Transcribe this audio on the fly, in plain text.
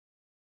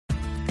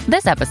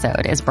This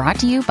episode is brought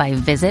to you by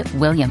Visit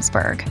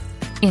Williamsburg.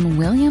 In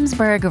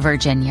Williamsburg,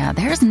 Virginia,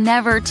 there's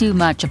never too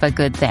much of a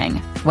good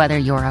thing. Whether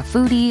you're a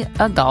foodie,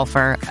 a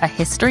golfer, a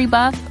history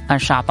buff, a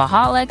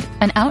shopaholic,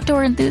 an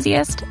outdoor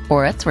enthusiast,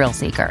 or a thrill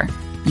seeker,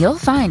 you'll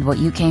find what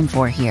you came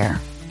for here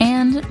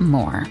and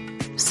more.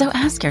 So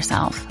ask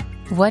yourself,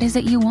 what is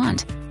it you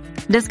want?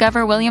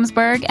 Discover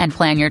Williamsburg and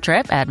plan your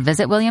trip at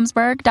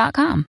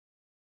visitwilliamsburg.com.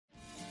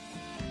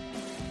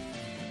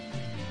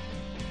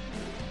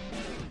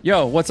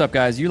 Yo, what's up,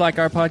 guys? You like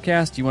our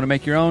podcast? You want to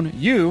make your own?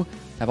 You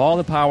have all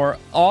the power,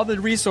 all the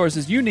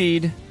resources you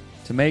need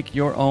to make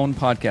your own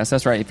podcast.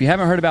 That's right. If you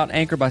haven't heard about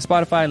Anchor by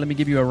Spotify, let me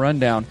give you a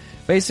rundown.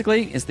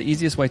 Basically, it's the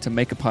easiest way to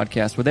make a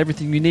podcast with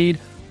everything you need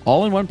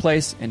all in one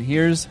place, and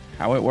here's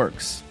how it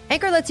works.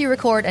 Anchor lets you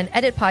record and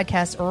edit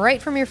podcasts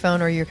right from your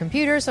phone or your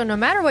computer, so no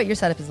matter what your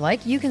setup is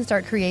like, you can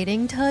start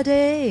creating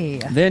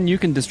today. Then you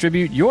can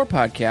distribute your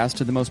podcast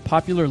to the most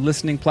popular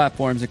listening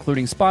platforms,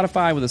 including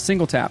Spotify, with a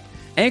single tap.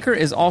 Anchor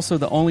is also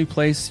the only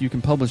place you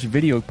can publish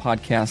video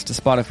podcasts to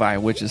Spotify,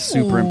 which is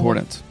super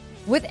important.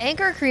 With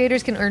Anchor,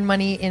 creators can earn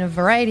money in a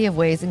variety of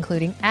ways,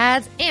 including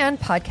ads and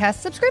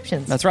podcast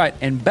subscriptions. That's right.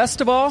 And best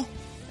of all,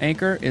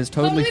 Anchor is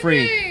totally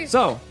free.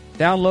 So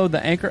download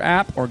the Anchor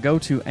app or go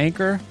to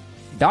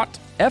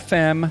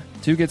anchor.fm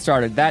to get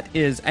started. That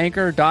is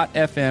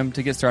anchor.fm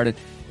to get started.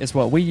 It's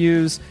what we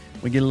use.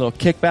 We get a little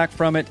kickback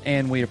from it,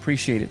 and we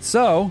appreciate it.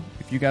 So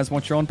if you guys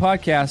want your own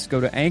podcast, go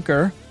to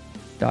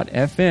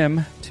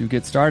anchor.fm to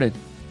get started.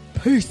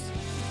 Peace.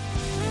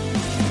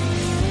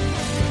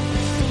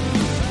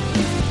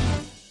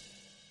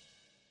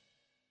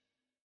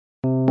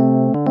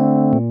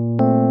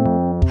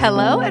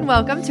 Hello and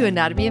welcome to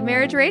Anatomy of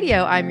Marriage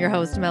Radio. I'm your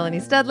host, Melanie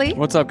Studley.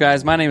 What's up,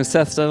 guys? My name is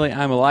Seth Studley.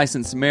 I'm a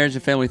licensed marriage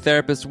and family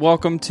therapist.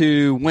 Welcome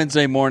to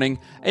Wednesday morning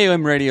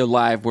AOM Radio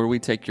Live, where we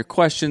take your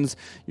questions,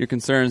 your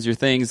concerns, your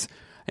things,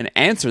 and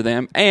answer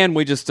them. And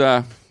we just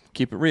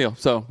keep it real.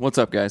 So, what's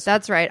up, guys?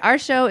 That's right. Our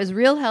show is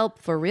real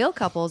help for real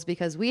couples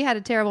because we had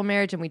a terrible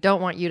marriage and we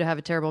don't want you to have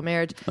a terrible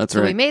marriage. That's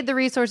so right. we made the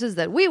resources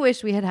that we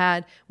wish we had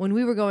had when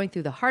we were going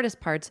through the hardest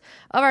parts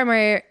of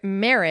our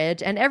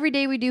marriage. And every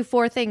day we do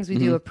 4 things. We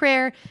do a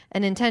prayer,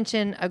 an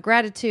intention, a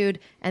gratitude,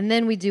 and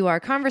then we do our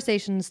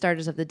conversation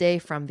starters of the day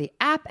from the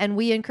app. And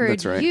we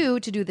encourage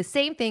you to do the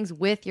same things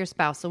with your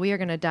spouse. So we are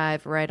going to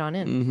dive right on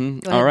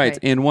in. All right.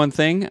 And one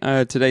thing,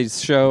 today's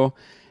show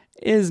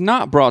is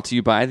not brought to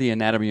you by the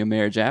Anatomy of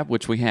Marriage app,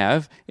 which we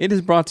have. It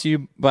is brought to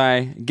you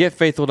by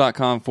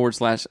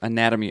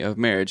getfaithful.com/anatomy of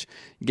marriage.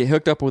 Get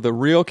hooked up with a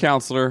real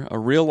counselor, a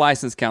real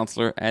licensed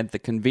counselor at the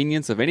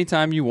convenience of any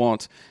time you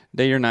want,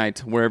 day or night,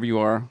 wherever you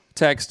are.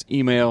 Text,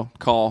 email,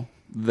 call,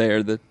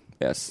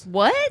 yes.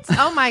 What?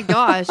 Oh my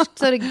gosh.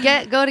 So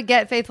go to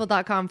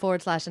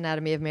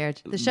getfaithful.com/anatomy of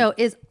marriage. The show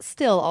is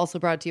still also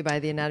brought to you by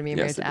the Anatomy of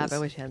Marriage app. I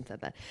wish I hadn't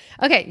said that.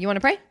 Okay, you want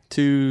to pray?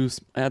 2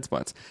 ad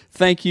spots.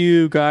 Thank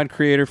you, God,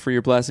 Creator, for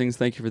your blessings.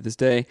 Thank you for this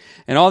day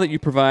and all that you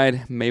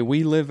provide. May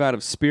we live out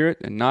of spirit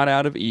and not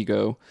out of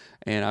ego.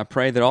 And I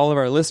pray that all of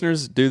our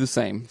listeners do the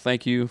same.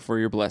 Thank you for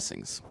your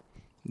blessings.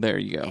 There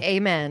you go.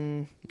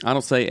 Amen. I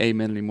don't say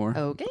amen anymore.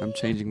 Okay. I'm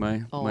changing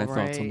my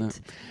thoughts on that.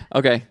 Okay.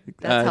 Okay.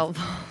 That's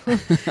helpful.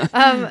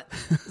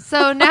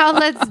 So now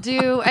let's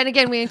do, and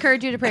again, we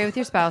encourage you to pray with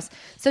your spouse.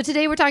 So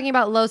today we're talking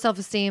about low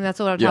self-esteem. That's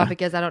what our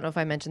topic is. I don't know if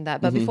I mentioned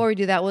that. But before we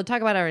do that, we'll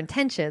talk about our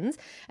intentions.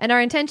 And our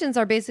intentions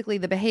are basically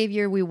the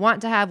behavior we want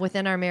to have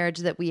within our marriage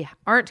that we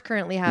aren't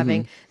currently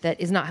having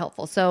that is not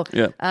helpful. So,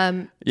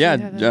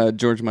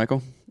 George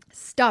Michael.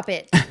 Stop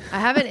it. I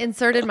haven't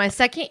inserted my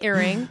second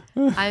earring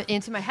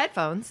into my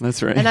headphones.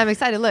 That's right. And I'm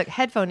excited. Look,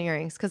 headphone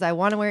earrings, because I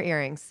want to wear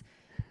earrings.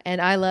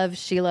 And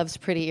she loves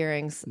pretty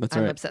earrings.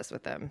 I'm obsessed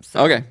with them.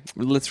 So. Okay,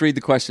 let's read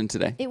the question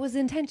today. It was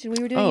intention.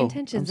 We were doing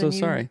intentions. I'm so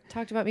sorry.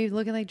 Talked about me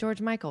looking like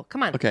George Michael.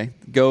 Come on. Okay,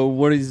 go.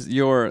 What is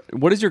your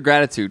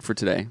gratitude for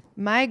today?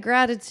 My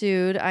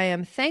gratitude, I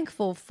am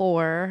thankful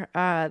for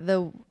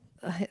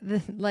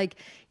like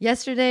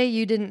yesterday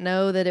you didn't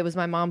know that it was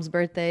my mom's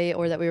birthday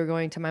or that we were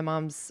going to my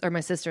mom's or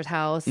my sister's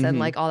house and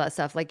like all that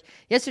stuff. Like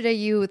yesterday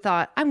you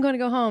thought I'm going to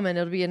go home and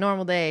it'll be a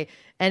normal day,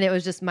 and it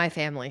was just my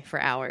family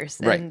for hours.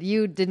 And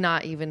you did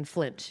not even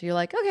flinch. You're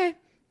like, okay,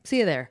 see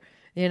you there,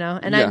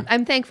 and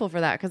I'm thankful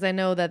for that, because I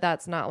know that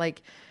that's not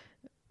like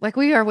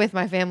we are with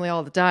my family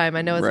all the time.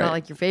 I know it's not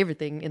like your favorite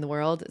thing in the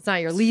world. It's not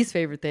your least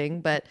favorite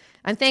thing, but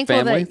I'm thankful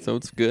family, so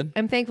it's good.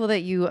 I'm thankful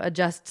that you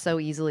adjust so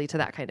easily to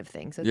that kind of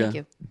thing. So thank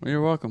you. Well,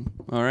 you're welcome.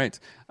 All right.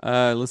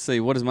 Let's see.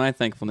 What is my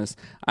thankfulness?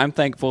 I'm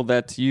thankful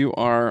that you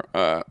are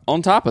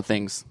on top of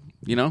things,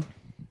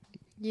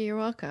 You're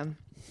welcome.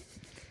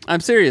 I'm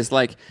serious.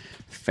 Like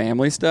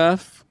family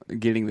stuff,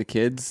 getting the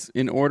kids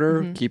in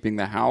order, keeping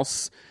the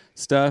house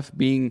stuff,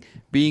 being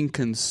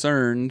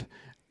concerned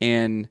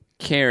and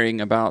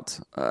caring about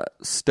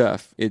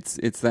stuff.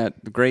 It's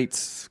that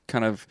great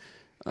kind of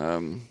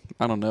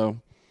I don't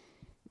know,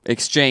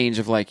 exchange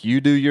of like,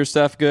 you do your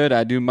stuff good,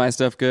 I do my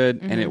stuff good,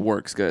 and it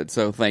works good.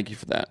 So thank you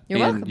for that. You're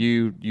welcome.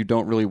 You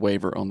don't really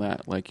waver on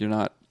that. Like you're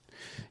not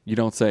You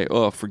don't say,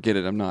 "Oh, forget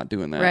it, I'm not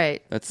doing that."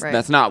 Right.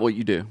 That's not what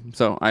you do.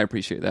 So I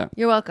appreciate that.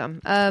 You're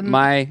welcome.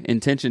 My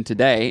intention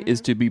today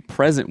is to be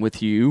present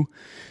with you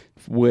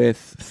with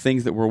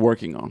things that we're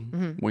working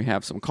on. We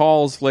have some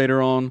calls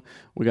later on.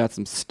 We got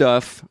some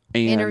stuff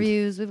and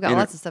interviews. We've got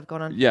lots of stuff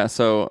going on. Yeah,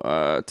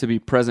 so to be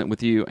present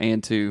with you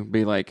and to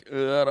be like,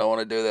 I don't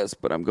want to do this,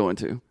 but I'm going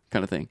to,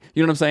 kind of thing.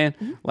 You know what I'm saying?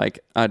 Like,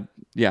 I'm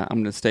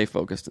going to stay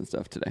focused and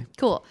stuff today.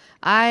 Cool.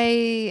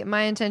 My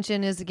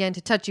intention is, again,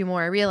 to touch you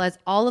more. I realize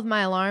all of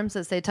my alarms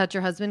that say touch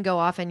your husband go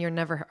off and you're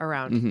never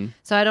around.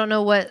 So I don't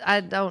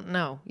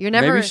know. You're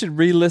never. Maybe you should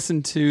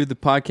re-listen to the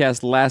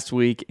podcast last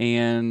week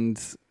and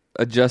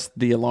adjust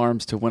the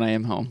alarms to when I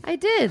am home. I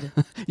did.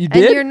 You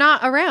did? And you're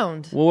not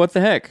around. Well, what the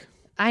heck?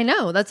 I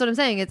know. That's what I'm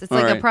saying. It's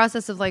like a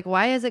process of like,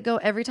 why is it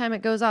every time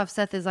it goes off,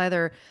 Seth is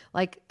either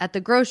like at the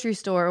grocery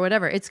store or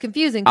whatever. It's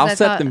confusing. I'll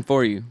set them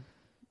for you.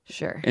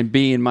 Sure. And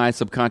be in my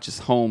subconscious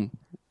home.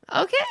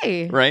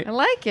 Okay. Right? I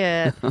like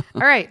it. All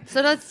right.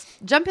 So let's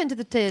jump into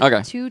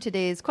to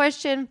today's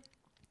question,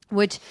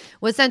 which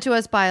was sent to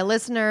us by a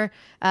listener.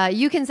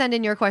 You can send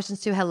in your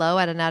questions to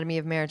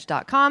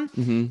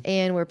hello@anatomyofmarriage.com.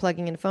 And we're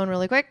plugging in a phone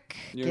really quick.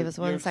 Give us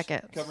 1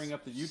 second. Covering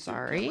up the YouTube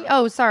Sorry. camera.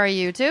 Oh, sorry,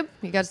 YouTube.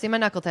 You got to see my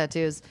knuckle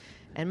tattoos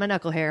and my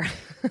knuckle hair.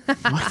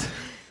 What?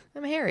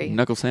 I'm hairy.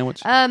 Knuckle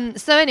sandwich?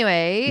 So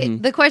anyway,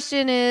 the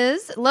question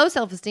is, low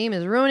self-esteem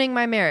is ruining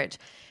my marriage.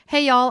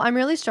 Hey, y'all, I'm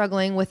really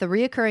struggling with a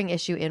reoccurring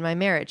issue in my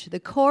marriage.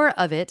 The core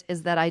of it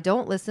is that I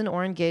don't listen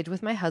or engage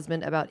with my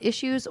husband about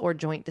issues or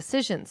joint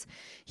decisions.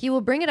 He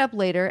will bring it up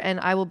later, and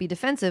I will be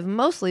defensive,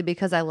 mostly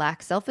because I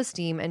lack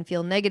self-esteem and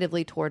feel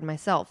negatively toward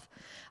myself.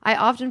 I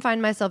often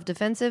find myself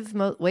defensive.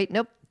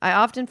 I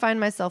often find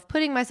myself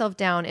putting myself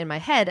down in my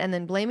head and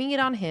then blaming it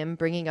on him,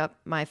 bringing up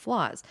my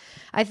flaws.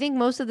 I think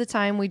most of the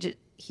time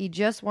he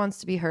just wants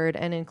to be heard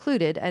and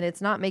included, and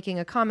it's not making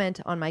a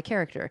comment on my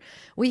character.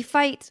 We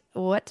fight,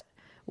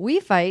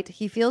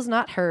 he feels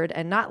not heard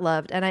and not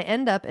loved, and I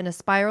end up in a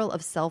spiral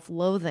of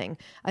self-loathing.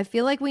 I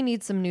feel like we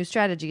need some new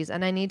strategies,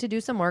 and I need to do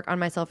some work on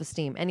my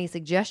self-esteem. Any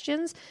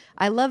suggestions?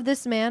 I love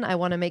this man. I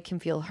want to make him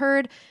feel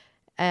heard.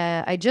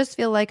 I just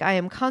feel like I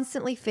am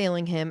constantly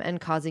failing him and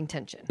causing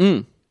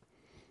tension.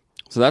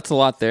 So that's a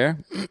lot there,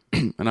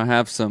 and I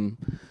have some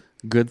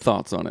good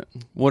thoughts on it.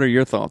 What are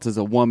your thoughts as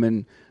a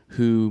woman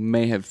who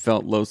may have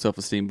felt low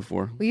self-esteem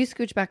before? Will you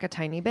scooch back a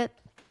tiny bit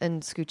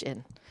and scooch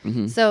in?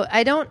 So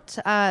I don't,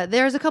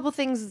 there's a couple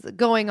things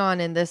going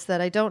on in this that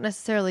I don't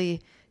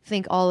necessarily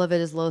think all of it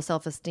is low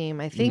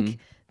self-esteem. I think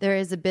there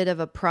is a bit of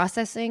a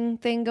processing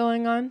thing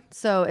going on.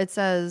 So it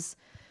says,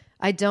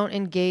 I don't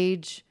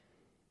engage.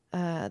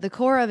 The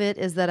core of it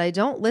is that I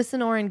don't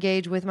listen or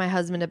engage with my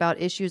husband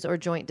about issues or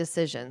joint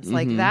decisions.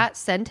 Like that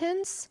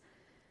sentence.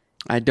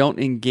 I don't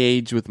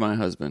engage with my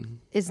husband.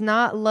 Is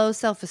not low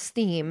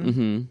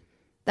self-esteem.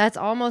 That's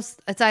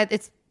almost,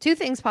 it's two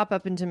things pop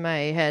up into my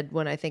head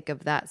when I think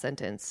of that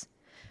sentence.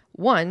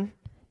 One,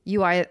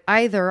 you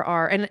either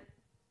are, and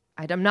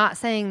I'm not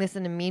saying this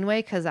in a mean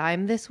way because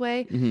I'm this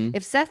way.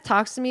 If Seth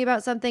talks to me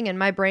about something and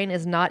my brain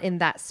is not in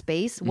that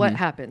space, what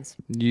happens?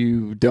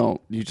 You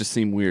just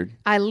seem weird.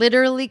 I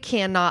literally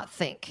cannot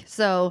think.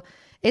 So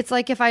it's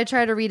like if I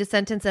try to read a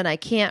sentence and I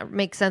can't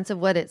make sense of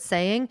what it's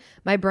saying,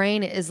 my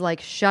brain is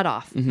like shut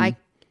off.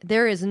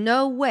 There is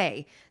no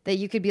way that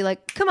you could be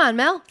like, come on,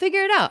 Mel,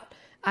 figure it out.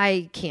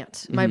 I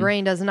can't. My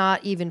brain does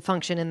not even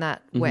function in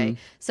that way.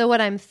 So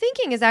what I'm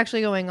thinking is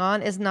actually going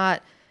on is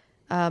not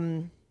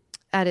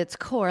at its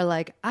core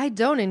like, I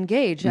don't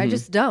engage. I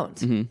just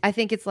don't. I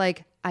think it's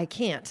like, I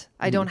can't.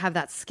 I don't have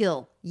that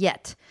skill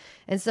yet.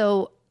 And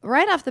so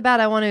right off the bat,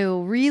 I want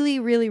to really,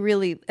 really,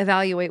 really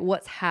evaluate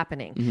what's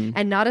happening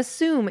and not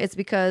assume it's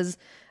because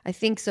I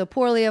think so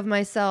poorly of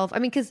myself. I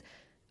mean, because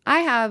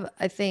I have,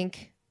 I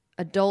think,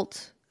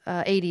 adult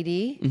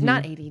ADD,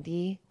 not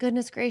ADD,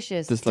 goodness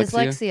gracious,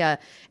 dyslexia.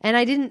 And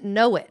I didn't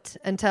know it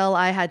until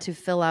I had to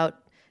fill out,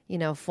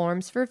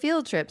 forms for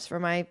field trips for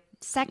my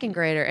second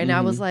grader. And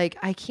I was like,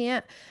 I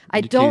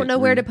don't know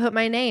where to put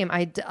my name.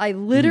 I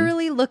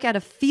literally look at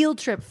a field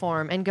trip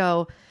form and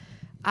go,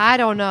 I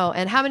don't know.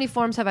 And how many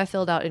forms have I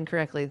filled out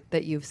incorrectly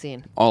that you've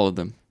seen? All of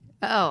them.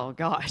 Oh,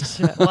 gosh.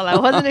 Well, I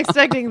wasn't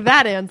expecting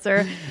that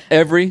answer.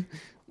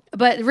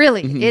 But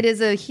really, it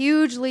is a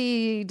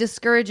hugely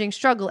discouraging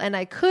struggle. And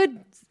I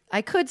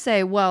could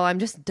say, well, I'm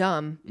just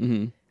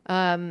dumb.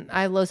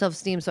 I have low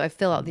self-esteem, so I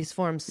fill out these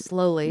forms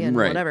slowly and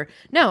whatever.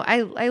 No,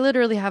 I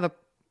literally have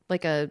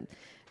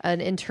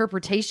an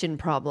interpretation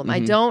problem.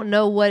 I don't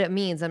know what it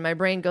means, and my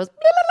brain goes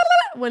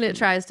when it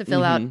tries to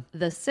fill out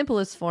the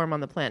simplest form on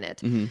the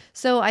planet.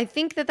 So I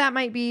think that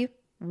might be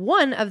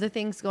one of the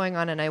things going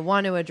on, and I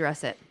want to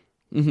address it.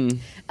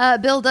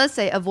 Bill does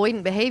say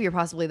avoidant behavior,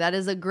 possibly. That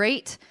is a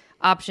great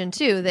option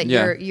too, that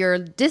you're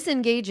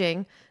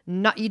disengaging.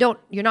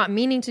 You're not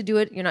meaning to do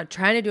it. You're not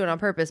trying to do it on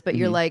purpose, but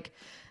you're like,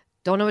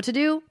 don't know what to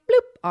do.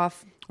 Bloop,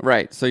 off.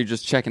 Right. So you're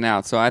just checking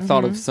out. So I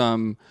thought of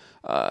some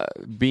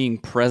being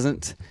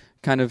present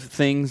kind of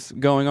things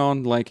going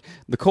on. Like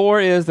the core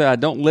is that I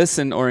don't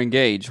listen or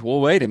engage. Well,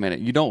 wait a minute.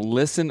 You don't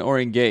listen or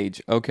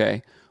engage.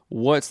 Okay.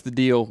 what's the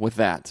deal with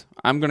that?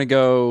 I'm going to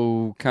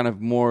go kind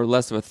of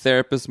less of a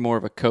therapist, more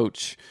of a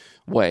coach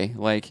way.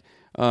 Like,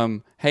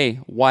 hey,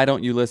 why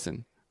don't you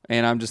listen?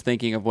 And I'm just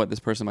thinking of what this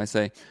person might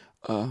say.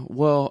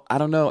 Well, I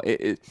don't know.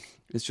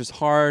 It's just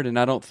hard, and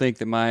I don't think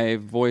that my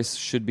voice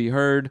should be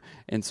heard,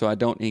 and so I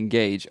don't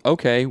engage.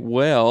 Okay,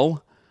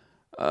 well,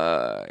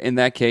 in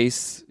that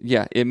case,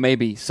 yeah, it may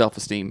be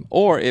self-esteem,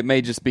 or it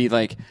may just be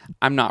like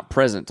I'm not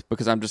present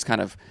because I'm just kind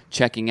of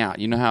checking out.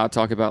 You know how I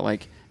talk about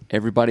like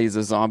everybody's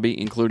a zombie,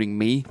 including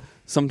me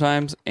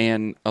sometimes,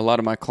 and a lot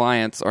of my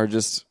clients are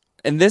just,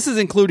 and this is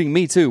including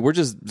me too. We're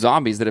just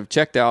zombies that have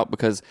checked out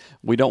because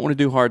we don't want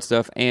to do hard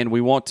stuff, and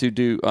we want to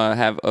do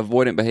have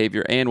avoidant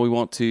behavior, and we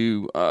want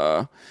to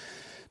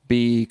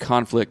be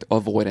conflict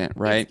avoidant,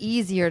 right? It's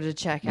easier to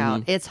check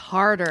out. It's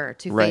harder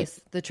to face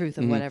the truth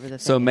of whatever the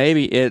thing So is.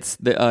 maybe it's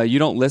you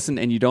don't listen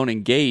and you don't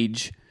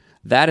engage.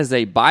 That is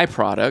a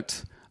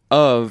byproduct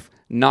of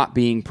not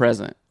being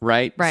present,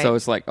 right? Right. So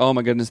it's like, oh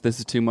my goodness, this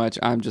is too much.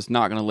 I'm just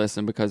not going to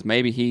listen because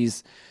maybe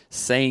he's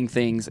saying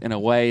things in a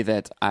way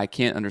that I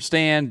can't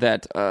understand,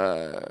 that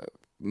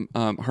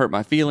hurt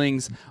my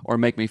feelings or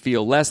make me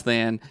feel less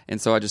than.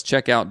 And so I just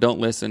check out, don't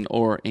listen,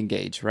 or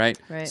engage, right?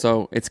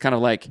 So it's kind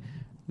of like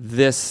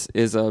this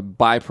is a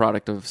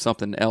byproduct of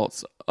something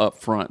else up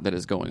front that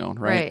is going on,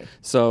 right?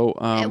 So,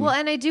 well,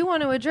 and I do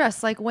want to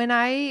address, like, when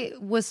I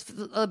was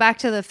back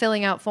to the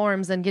filling out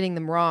forms and getting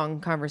them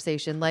wrong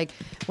conversation, like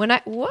when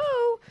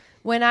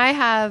I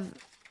have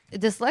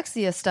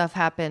dyslexia stuff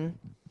happen,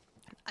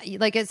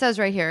 like it says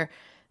right here,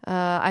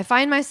 I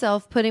find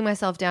myself putting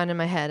myself down in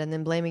my head and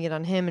then blaming it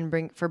on him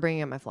and for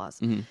bringing up my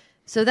flaws.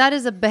 So that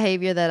is a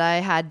behavior that I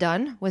had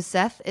done with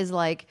Seth, is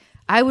like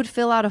I would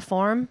fill out a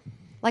form,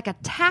 like a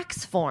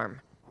tax form,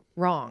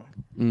 wrong.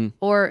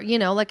 Or,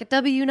 like a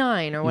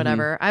W-9 or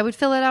whatever. I would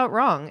fill it out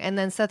wrong. And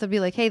then Seth would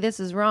be like, hey, this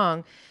is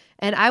wrong.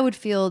 And I would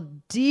feel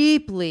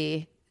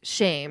deeply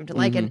shamed,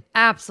 like an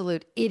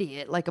absolute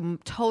idiot, like a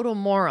total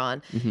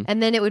moron.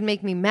 And then it would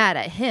make me mad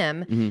at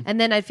him.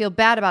 And then I'd feel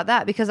bad about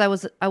that because I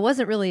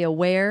wasn't really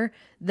aware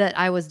that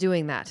I was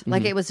doing that.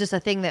 Like it was just a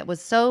thing that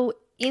was so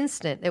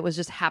instant. It was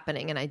just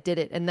happening and I did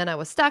it. And then I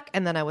was stuck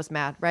and then I was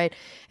mad, right?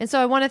 And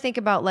so I want to think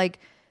about, like,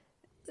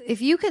 if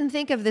you can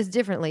think of this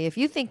differently, if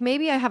you think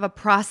maybe I have a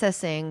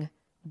processing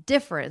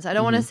difference, I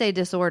don't want to say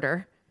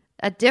disorder,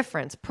 a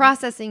difference.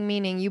 Processing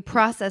meaning you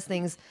process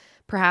things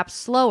perhaps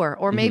slower,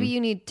 or maybe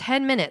you need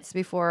 10 minutes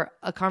before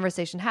a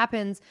conversation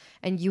happens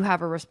and you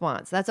have a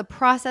response. That's a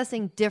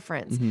processing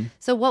difference.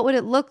 So what would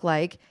it look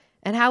like,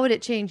 and how would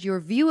it change your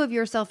view of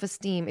your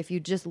self-esteem if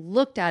you just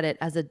looked at it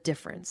as a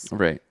difference?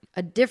 Right.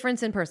 A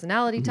difference in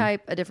personality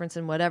type, a difference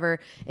in whatever,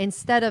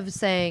 instead of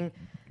saying,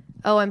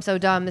 oh, I'm so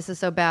dumb, this is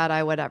so bad,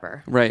 I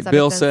whatever. Right.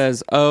 Bill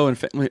says, and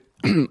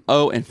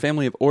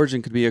family of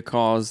origin could be a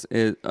cause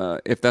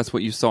if that's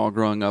what you saw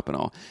growing up and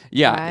all.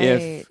 Yeah,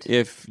 Right.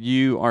 if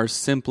you are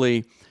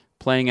simply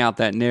playing out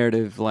that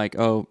narrative like,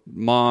 oh,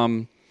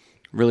 mom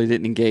really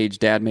didn't engage,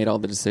 dad made all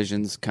the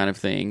decisions kind of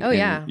thing. Oh, and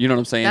yeah. You know what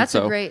I'm saying? That's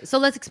great. So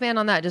let's expand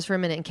on that just for a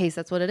minute in case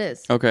that's what it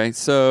is. Okay,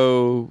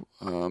 so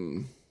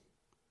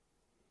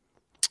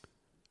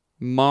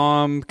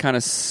mom kind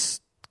of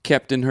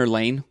kept in her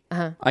lane,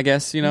 I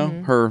guess,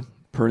 her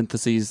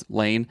parentheses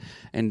lane,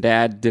 and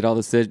dad did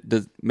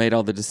made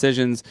all the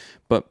decisions,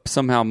 but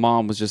somehow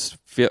mom was just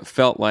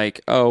felt like,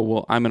 oh,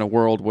 well, I'm in a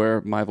world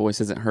where my voice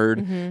isn't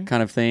heard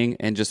kind of thing,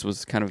 and just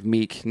was kind of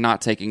meek,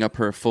 not taking up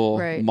her full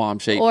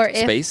mom-shaped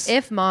space.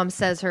 If mom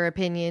says her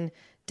opinion,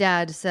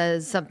 dad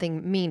says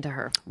something mean to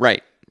her.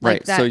 Right. Like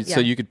Right. that,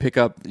 So you could pick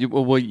up, you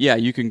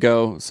can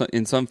go,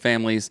 in some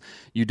families,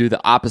 you do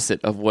the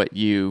opposite of what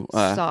you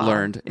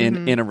learned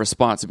in a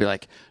response to be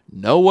like,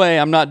 no way,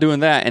 I'm not doing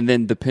that. And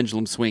then the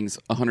pendulum swings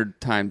 100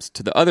 times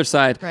to the other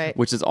side,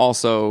 which is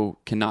also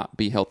cannot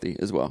be healthy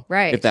as well.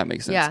 Right. If that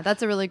makes sense. Yeah,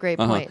 that's a really great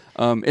point.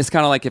 It's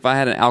kind of like if I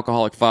had an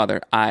alcoholic father,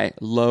 I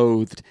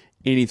loathed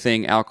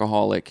anything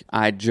alcoholic.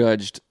 I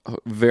judged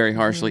very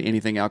harshly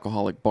anything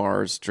alcoholic,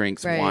 bars,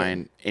 drinks,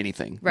 wine,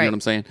 anything. You know what I'm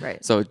saying?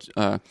 Right. So,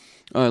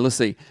 let's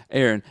see.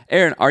 Aaron,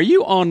 are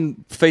you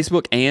on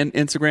Facebook and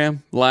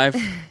Instagram Live?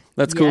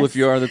 That's cool if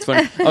you are. That's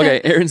funny.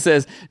 Okay, Aaron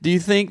says, do you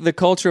think the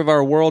culture of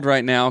our world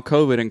right now,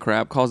 COVID and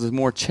crap, causes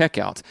more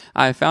checkout?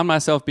 I have found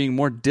myself being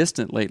more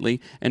distant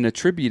lately and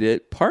attribute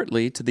it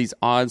partly to these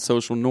odd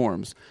social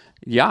norms.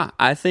 Yeah,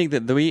 I think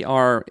that we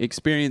are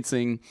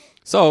experiencing,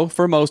 so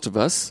for most of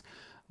us,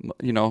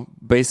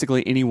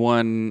 basically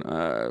anyone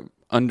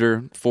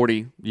under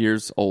 40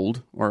 years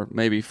old, or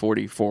maybe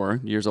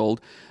 44 years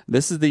old,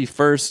 this is the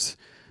first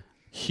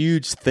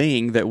huge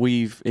thing that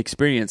we've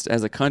experienced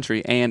as a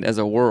country and as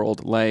a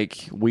world.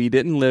 Like, we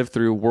didn't live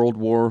through World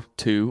War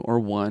II or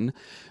I.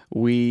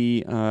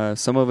 We,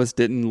 some of us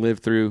didn't live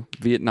through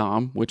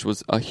Vietnam, which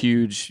was a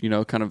huge,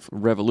 kind of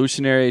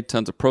revolutionary,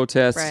 tons of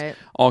protests,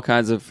 all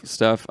kinds of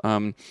stuff.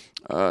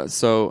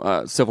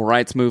 Civil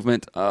rights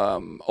movement,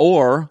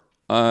 or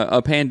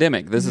a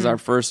pandemic. This is our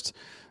first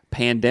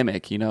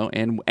pandemic,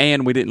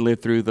 and we didn't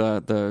live through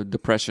the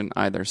Depression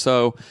either.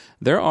 So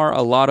there are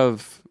a lot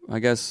of, I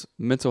guess,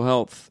 mental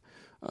health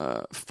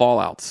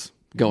fallouts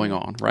going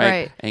on, right?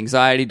 Right.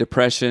 Anxiety,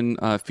 depression,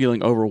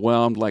 feeling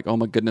overwhelmed, like, oh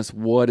my goodness,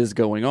 what is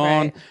going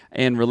on? Right.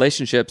 And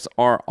relationships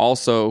are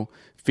also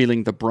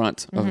feeling the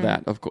brunt of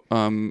that. Of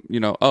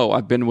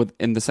I've been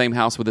in the same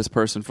house with this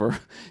person for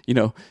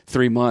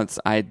 3 months.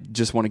 I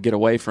just want to get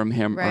away from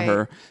him Right. or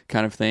her,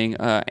 kind of thing,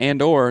 and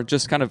or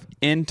just kind of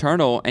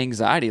internal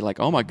anxiety,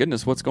 like, oh my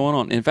goodness, what's going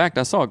on? In fact,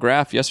 I saw a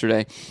graph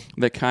yesterday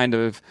that kind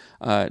of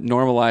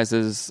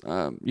normalizes.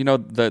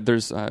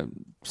 There's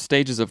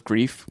stages of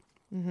grief.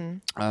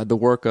 The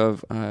work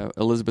of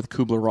Elizabeth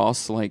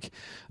Kubler-Ross, like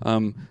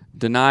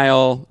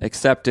denial,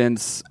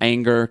 acceptance,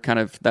 anger, kind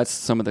of, that's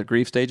some of the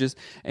grief stages.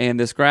 And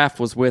this graph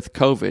was with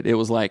COVID. It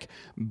was like,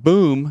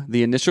 boom,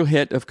 the initial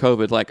hit of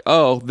COVID, like,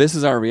 oh, this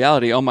is our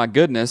reality. Oh my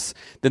goodness.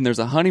 Then there's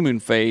a honeymoon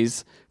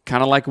phase,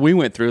 kind of like we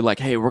went through, like,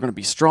 hey, we're going to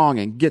be strong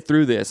and get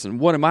through this. And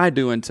what am I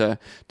doing to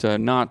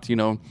not,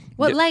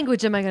 What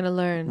language am I going to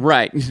learn?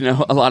 Right.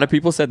 A lot of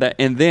people said that.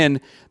 And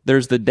then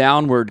there's the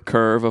downward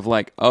curve of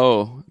like,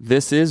 oh,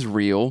 this is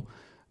real.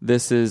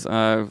 This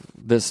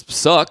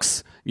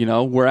sucks.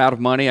 We're out of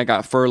money. I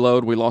got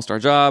furloughed. We lost our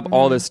job,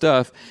 all this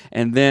stuff.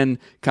 And then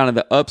kind of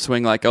the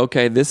upswing, like,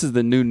 okay, this is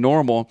the new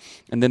normal.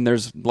 And then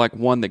there's like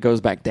one that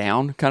goes back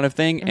down, kind of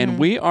thing. And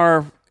we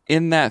are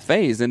in that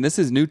phase. And this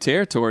is new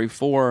territory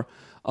for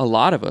a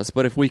lot of us.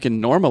 But if we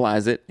can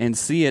normalize it and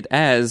see it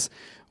as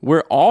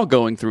we're all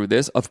going through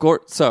this, of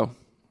course. So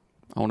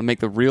I want to make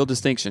the real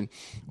distinction.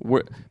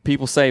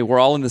 People say we're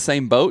all in the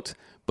same boat,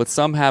 but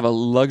some have a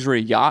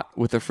luxury yacht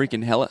with a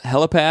freaking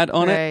helipad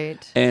on Right.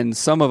 it, and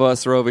some of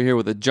us are over here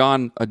with a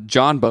John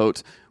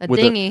boat with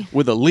dinghy.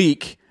 with a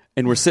leak,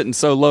 and we're sitting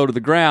so low to the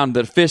ground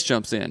that a fish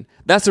jumps in.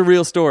 That's a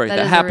real story that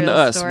is a happened to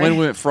real us story. when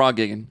we went frog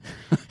gigging.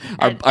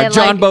 our At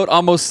John like- boat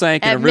almost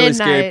sank in a At really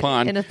midnight scary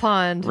pond. in a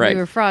pond, Right. we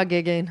were frog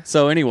gigging.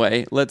 So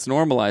anyway, let's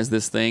normalize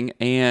this thing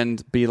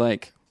and be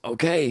like,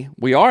 okay,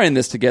 we are in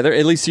this together.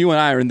 At least you and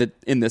I are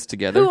in this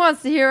together. Who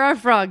wants to hear our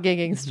frog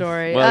gigging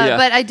story? Well, yeah,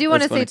 but I do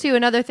want to that's say funny. too,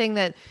 another thing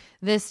that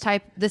this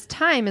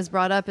time is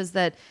brought up is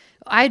that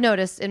I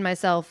noticed in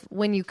myself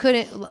when you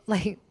couldn't,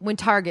 like when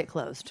Target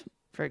closed,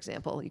 for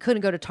example, you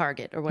couldn't go to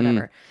Target or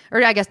whatever,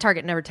 or I guess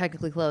Target never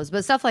technically closed,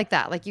 but stuff like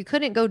that. Like you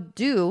couldn't go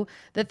do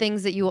the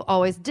things that you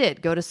always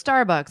did, go to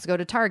Starbucks, go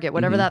to Target,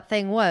 whatever that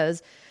thing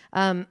was.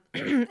 And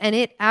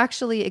it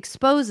actually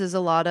exposes a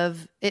lot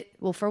of it.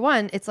 Well, for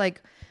one, it's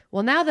like,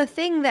 well, now the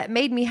thing that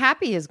made me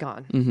happy is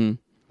gone.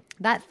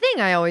 That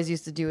thing I always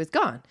used to do is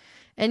gone.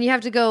 And you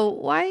have to go,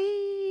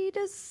 why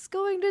does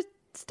going to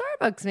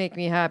Starbucks make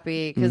me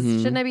happy? Because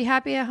shouldn't I be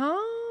happy at home?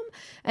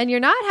 And you're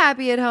not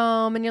happy at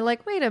home. And you're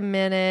like, wait a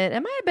minute,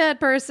 am I a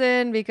bad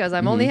person? Because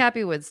I'm only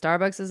happy when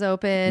Starbucks is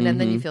open. And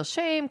then you feel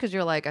shame because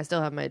you're like, I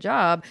still have my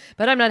job,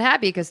 but I'm not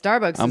happy because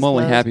Starbucks I'm is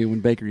only closed. happy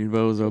when Bakery and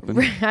Bo is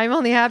open. I'm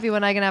only happy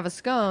when I can have a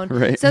scone.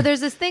 Right. So there's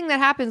this thing that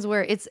happens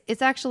where it's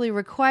actually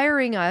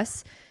requiring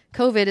us,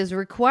 COVID is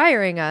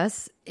requiring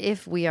us,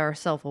 if we are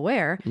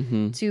self-aware,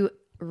 to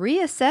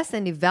reassess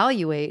and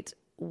evaluate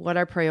what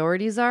our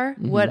priorities are,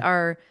 what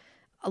our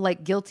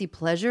like guilty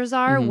pleasures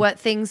are, what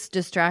things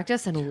distract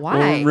us, and why.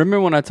 Well,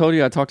 remember when I told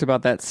you I talked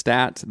about that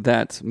stat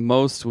that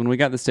when we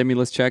got the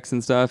stimulus checks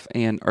and stuff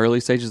and early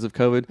stages of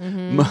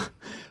COVID,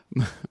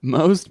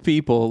 most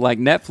people, like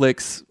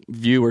Netflix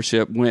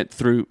viewership went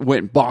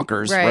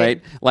bonkers, right?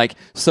 Like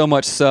so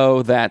much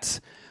so that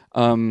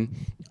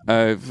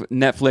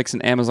Netflix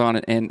and Amazon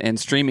and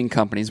streaming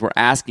companies were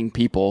asking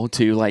people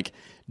to like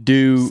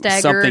do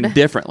something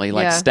differently,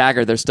 like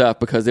stagger their stuff,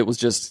 because it was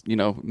just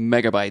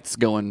megabytes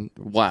going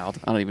wild.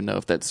 I don't even know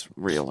if that's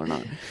real or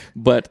not,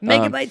 but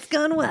Megabytes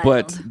gone wild.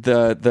 But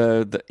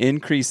the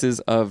increases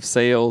of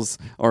sales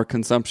or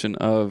consumption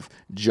of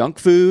junk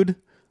food,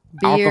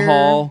 Beer.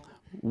 alcohol,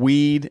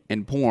 weed,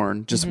 and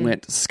porn just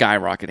went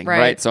skyrocketing,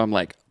 right? So I'm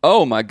like,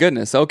 oh my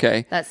goodness,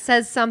 okay, that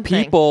says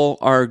something. people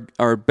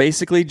are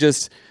basically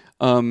just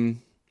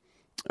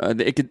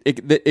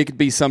it could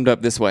be summed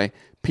up this way: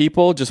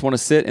 people just want to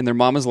sit in their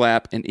mama's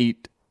lap and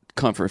eat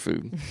comfort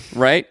food,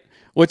 right?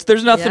 Which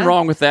there's nothing Yeah.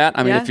 wrun with that.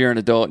 I mean, Yeah. if you're an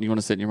adult and you want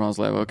to sit in your mom's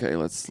lap, okay,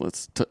 let's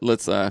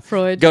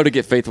Freud. go to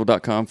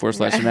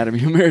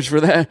getfaithful.com/anatomy of marriage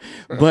for that.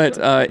 But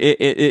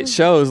it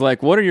shows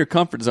like, what are your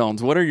comfort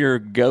zones? What are your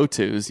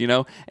go-tos,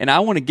 And I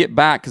want to get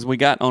back, because we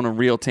got on a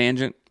real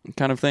tangent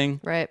kind of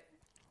thing Right.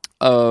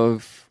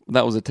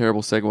 that was a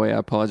terrible segue. I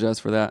apologize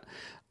for that.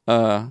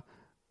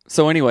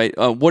 So anyway,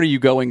 what are you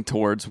going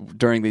towards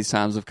during these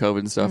times of COVID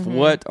and stuff?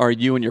 What are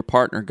you and your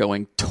partner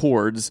going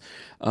towards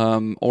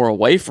or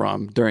away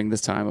from during this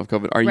time of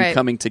COVID? Are you Right.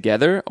 coming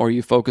together? Or are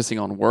you focusing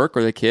on work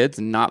or the kids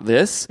and not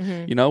this?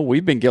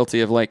 We've been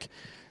guilty of like,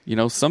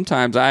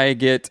 sometimes I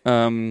get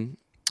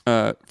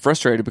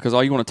frustrated because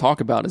all you want to talk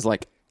about is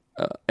like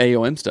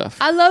AOM stuff.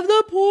 I love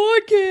the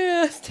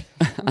podcast.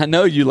 I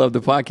know you love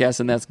the podcast,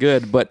 and that's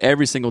good. But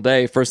every single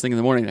day, first thing in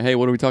the morning, hey,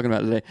 what are we talking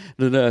about today?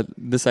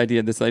 This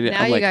idea. Now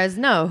I'm you like, guys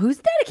know who's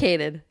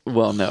dedicated.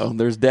 well, no,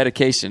 there's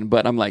dedication,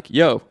 but I'm like,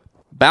 yo,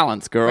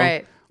 balance, girl.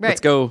 Right.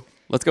 Let's go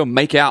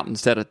make out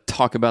instead of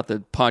talk about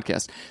the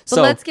podcast.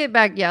 But let's get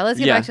back. Yeah, let's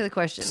get back to the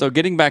question. So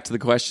getting back to the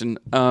question,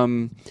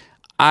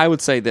 I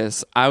would say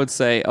this. I would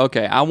say,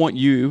 okay, I want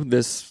you,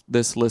 this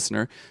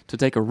listener, to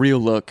take a real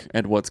look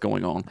at what's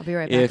going on. I'll be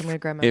right back. I'm going to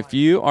grab my If water.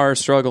 you are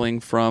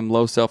struggling from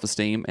low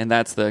self-esteem, and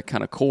that's the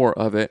kind of core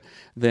of it,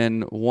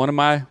 then one of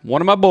my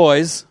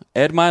boys,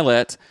 Ed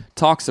Milet,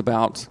 talks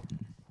about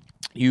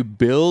you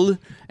build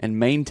and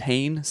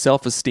maintain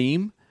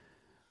self-esteem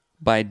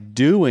by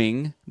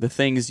doing the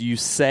things you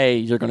say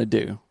you're going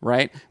to do,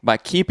 right? By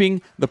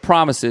keeping the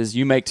promises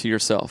you make to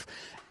yourself.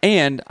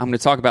 And I'm going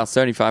to talk about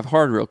 75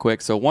 Hard real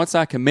quick. So once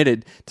I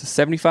committed to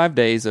 75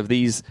 days of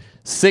these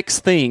 6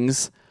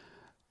 things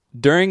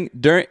during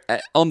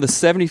on the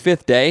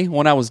 75th day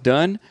when I was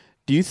done,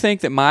 do you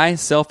think that my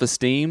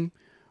self-esteem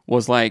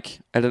was like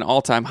at an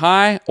all-time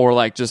high, or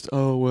like just,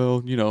 oh,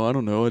 well, you know, I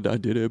don't know, I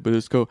did it, but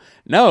it's cool?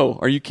 No,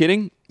 are you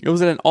kidding? It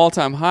was at an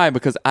all-time high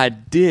because I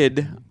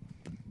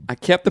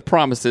kept the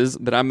promises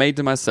that I made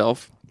to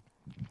myself,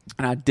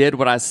 and I did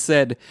what I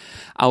said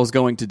I was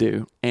going to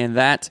do. And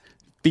that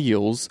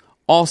feels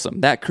awesome.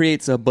 That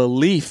creates a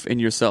belief in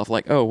yourself.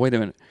 Like, oh, wait a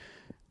minute.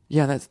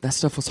 Yeah, that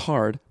stuff was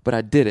hard, but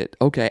I did it.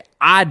 Okay,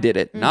 I did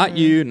it. Not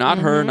you, not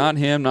her, not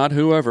him, not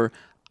whoever.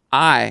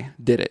 I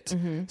did it.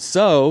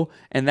 So,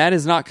 and that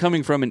is not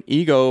coming from an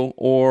ego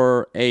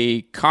or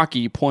a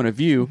cocky point of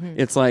view.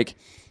 It's like,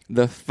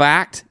 the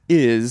fact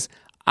is,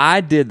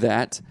 I did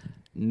that.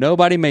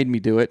 Nobody made me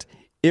do it.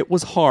 It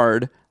was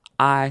hard.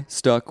 I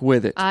stuck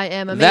with it. I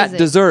am amazing. That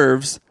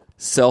deserves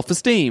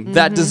self-esteem.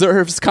 That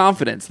deserves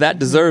confidence. That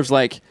deserves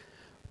like,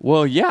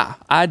 well, yeah,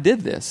 I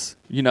did this,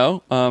 you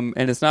know?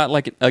 And it's not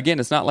like, again,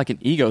 it's not like an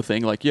ego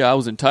thing. Like, yeah, I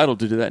was entitled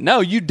to do that. No,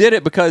 you did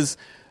it because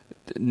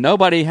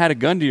nobody had a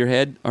gun to your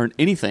head or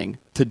anything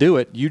to do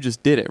it. You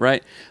just did it,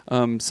 right?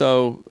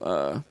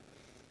 I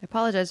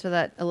apologize for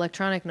that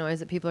electronic noise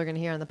that people are going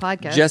to hear on the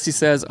podcast. Jesse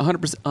says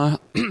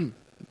 100%.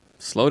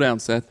 Slow down,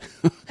 Seth.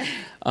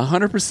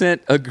 100%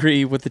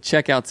 agree with the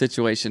checkout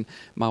situation.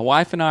 My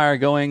wife and I are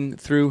going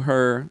through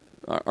her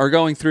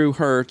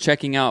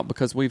checking out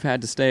because we've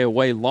had to stay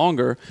away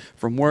longer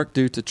from work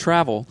due to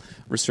travel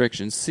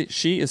restrictions.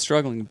 She is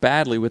struggling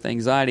badly with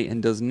anxiety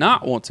and does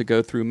not want to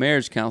go through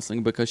marriage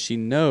counseling because she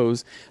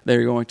knows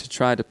they're going to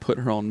try to put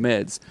her on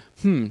meds.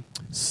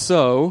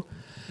 So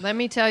let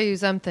me tell you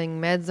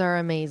something. Meds are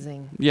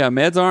amazing. Yeah,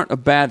 meds aren't a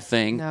bad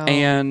thing. No.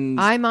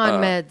 And I'm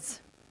on meds.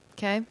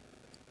 Okay?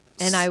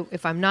 And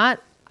if I'm not,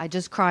 I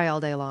just cry all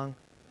day long.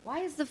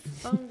 Why is the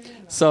phone doing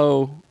that?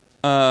 So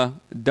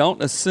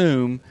don't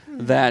assume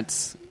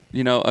that,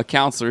 you know, a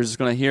counselor is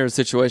going to hear a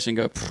situation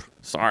and go,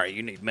 sorry,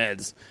 you need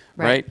meds,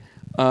 right?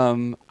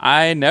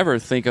 I never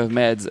think of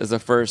meds as a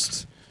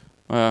first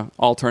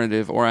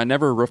alternative, or I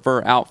never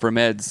refer out for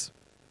meds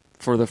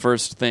for the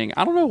first thing.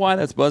 I don't know why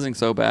that's buzzing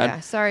so bad. Yeah,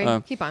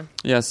 sorry. Keep on.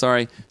 Yeah,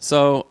 sorry.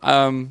 So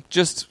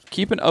just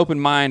keep an open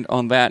mind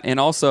on that. And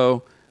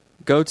also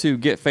go to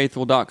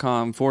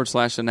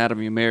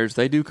getfaithful.com/anatomy of marriage.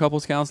 They do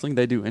couples counseling.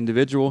 They do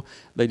individual.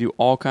 They do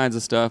all kinds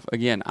of stuff.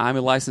 Again, I'm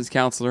a licensed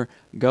counselor.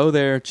 Go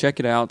there. Check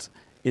it out.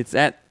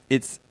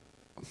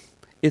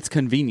 It's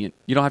convenient.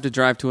 You don't have to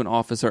drive to an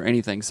office or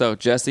anything. So,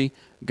 Jesse,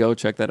 go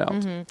check that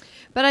out.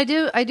 But I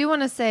do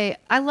want to say,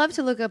 I love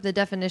to look up the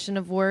definition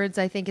of words.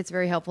 I think it's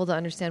very helpful to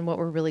understand what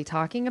we're really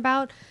talking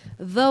about.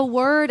 The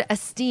word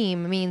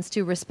esteem means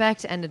to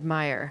respect and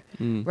admire,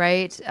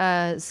 right?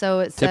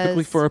 So it says...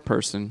 Typically for a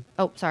person.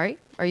 Oh, sorry.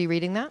 Are you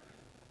reading that?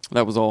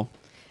 That was all.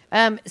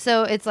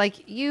 So it's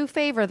like you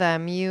favor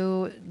them,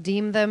 you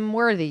deem them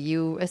worthy,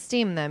 you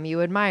esteem them,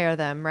 you admire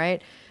them,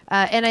 right?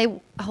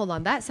 Hold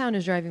on, that sound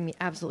is driving me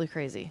absolutely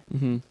crazy.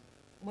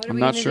 What are I'm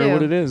we not gonna sure do?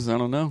 what it is. I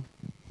don't know.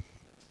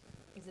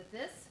 Is it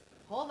this?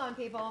 Hold on,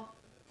 people.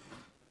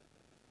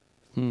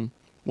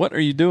 What are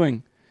you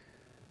doing?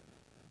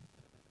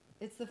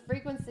 It's the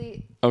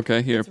frequency.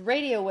 Okay, here. It's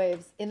radio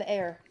waves in the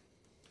air.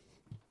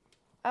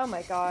 Oh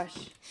my gosh.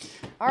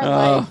 Our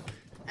life.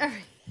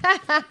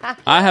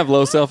 I have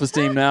low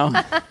self-esteem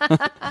now.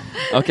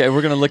 Okay,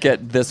 we're going to look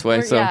at this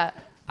way.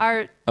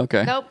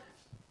 Okay. Nope.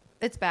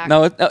 It's back.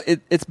 No,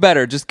 it's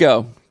better. Just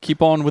go.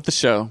 Keep on with the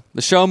show.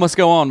 The show must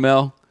go on,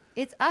 Mel.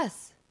 It's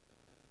us.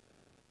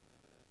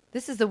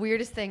 This is the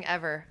weirdest thing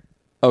ever.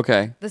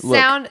 Okay. The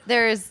sound,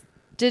 there is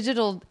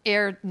digital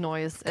air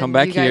noise. Come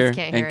back you guys here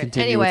can't and hear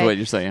continue with what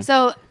you're saying.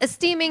 So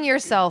esteeming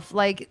yourself,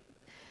 like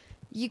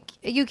you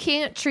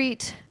can't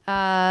treat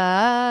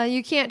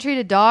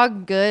a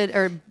dog good,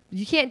 or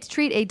you can't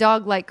treat a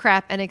dog like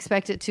crap and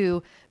expect it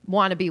to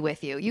want to be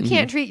with you. You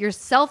can't treat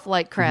yourself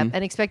like crap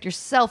and expect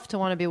yourself to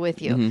want to be with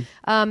you.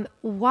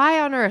 Why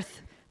on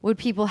earth would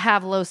people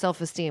have low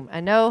self-esteem?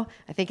 I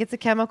think it's a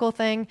chemical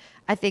thing.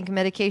 I think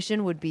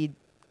medication would be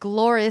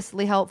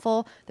gloriously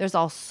helpful. There's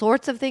all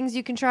sorts of things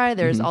you can try.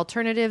 There's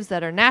alternatives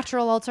that are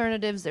natural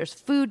alternatives. There's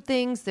food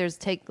things. There's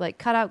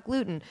cut out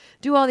gluten.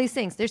 Do all these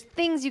things. There's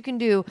things you can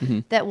do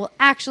that will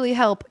actually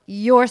help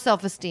your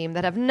self-esteem,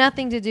 that have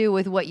nothing to do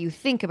with what you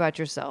think about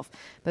yourself,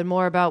 but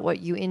more about what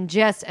you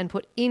ingest and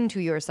put into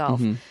yourself.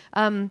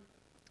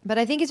 But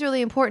I think it's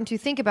really important to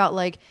think about,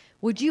 like,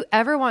 would you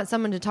ever want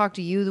someone to talk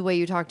to you the way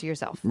you talk to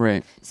yourself?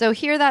 Right. So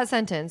hear that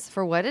sentence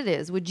for what it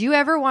is. Would you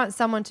ever want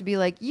someone to be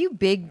like, you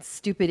big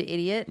stupid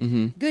idiot?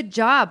 Good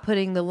job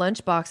putting the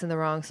lunchbox in the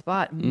wrong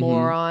spot,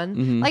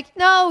 moron. Like,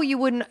 no, you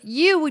wouldn't.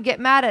 You would get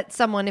mad at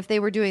someone if they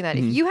were doing that.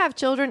 If you have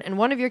children and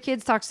one of your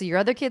kids talks to your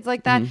other kids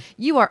like that,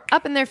 you are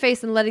up in their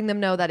face and letting them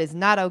know that is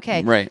not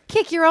okay. Right.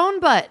 Kick your own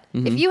butt.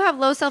 If you have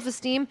low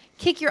self-esteem,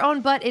 kick your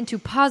own butt into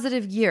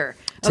positive gear.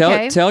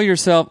 Okay? Tell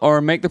yourself, or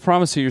make the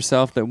promise to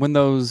yourself, that when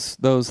those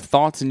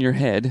thoughts in your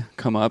head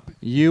come up,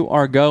 you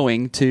are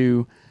going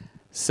to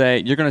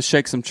say, you're going to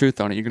shake some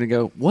truth on it. You're going to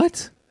go,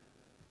 what?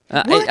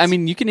 What? I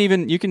mean, you can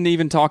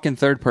even talk in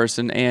third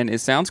person, and it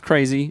sounds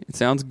crazy, it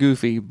sounds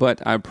goofy,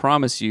 but I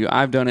promise you,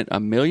 I've done it a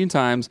million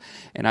times,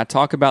 and I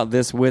talk about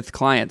this with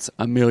clients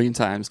a million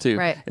times too.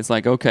 Right. It's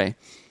like, okay,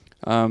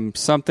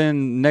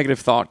 something negative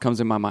thought comes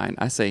in my mind.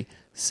 I say,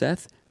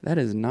 Seth, that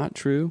is not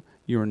true.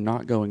 You are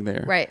not going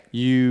there. Right.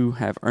 You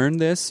have earned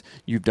this.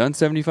 You've done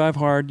 75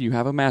 hard. You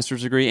have a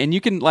master's degree, and you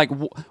can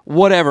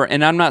whatever.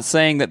 And I'm not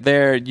saying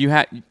that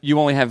you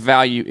only have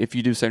value if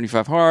you do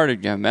 75 hard or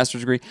you have a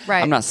master's degree.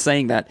 Right. I'm not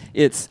saying that.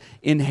 It's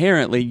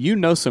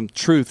inherently some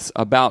truths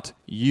about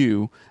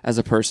you as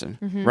a person,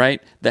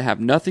 right? That have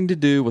nothing to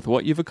do with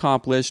what you've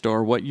accomplished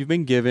or what you've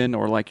been given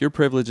or like your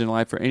privilege in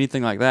life or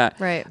anything like that.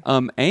 Right.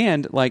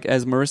 And like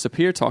as Marissa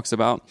Peer talks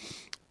about,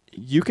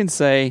 you can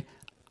say,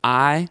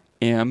 I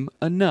am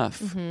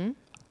enough.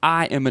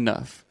 I am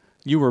enough.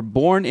 You were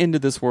born into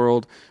this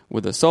world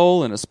with a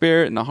soul and a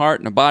spirit and a heart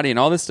and a body and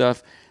all this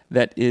stuff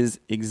that is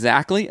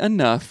exactly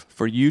enough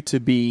for you to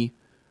be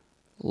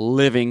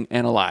living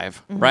and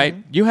alive, right?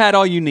 You had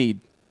all you need,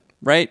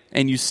 right?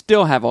 And you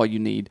still have all you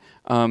need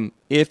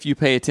if you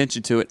pay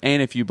attention to it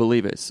and if you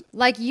believe it.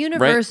 Like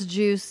universe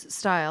juice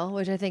style,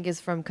 which I think is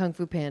from Kung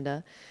Fu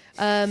Panda.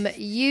 The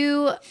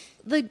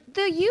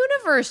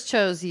universe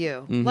chose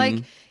you.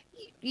 Like,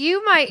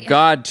 you might...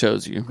 God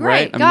chose you,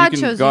 right? God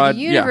chose you. The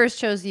universe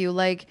chose you.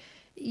 Like,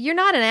 you're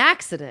not an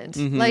accident.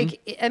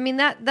 Like, I mean,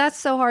 that's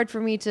so hard for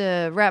me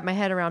to wrap my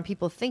head around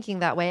people thinking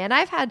that way. And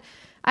I've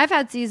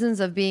had seasons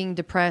of being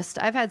depressed.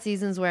 I've had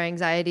seasons where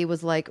anxiety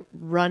was like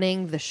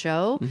running the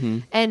show.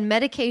 And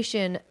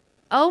medication,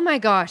 oh my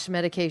gosh,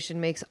 medication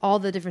makes all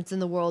the difference in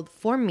the world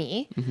for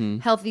me.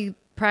 Healthy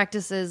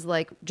practices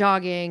like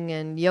jogging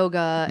and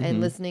yoga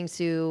and listening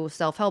to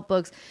self-help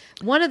books.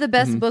 One of the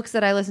best books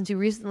that I listened to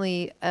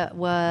recently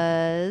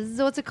was,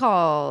 what's it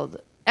called?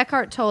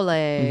 Eckhart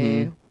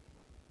Tolle.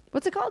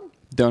 What's it called?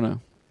 Don't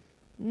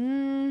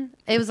know.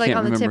 It was like Can't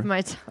on the tip of remember.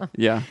 my tongue.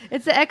 Yeah.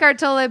 It's the Eckhart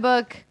Tolle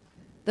book,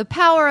 The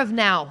Power of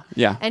Now.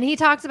 Yeah. And he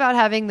talks about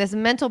having this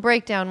mental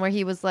breakdown where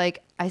he was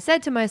like, I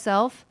said to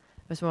myself,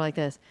 it was more like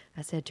this.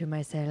 I said to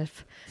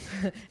myself,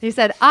 he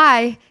said,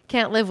 I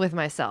can't live with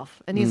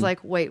myself. And he's like,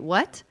 wait,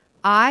 what?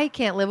 I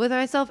can't live with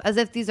myself? As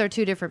if these are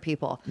two different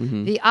people.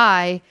 The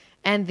I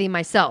and the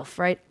myself,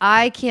 right?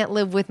 I can't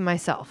live with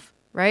myself,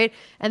 right?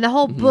 And the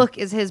whole book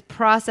is his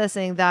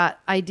processing that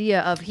idea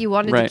of he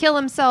wanted to kill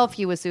himself.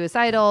 He was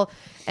suicidal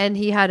and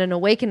he had an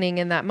awakening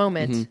in that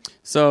moment.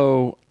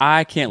 So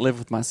I can't live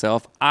with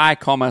myself. I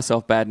call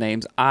myself bad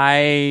names.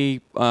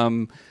 I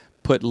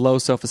put low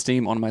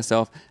self-esteem on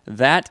myself.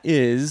 That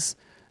is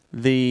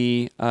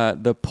the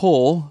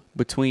pull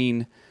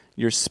between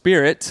your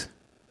spirit,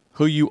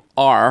 who you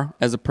are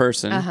as a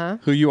person,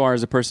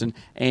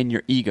 and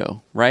your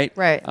ego, right?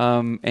 Right.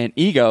 And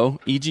ego,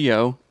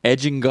 ego,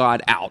 edging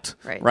God out,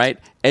 right?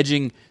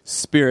 Edging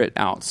spirit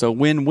out. So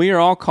when we are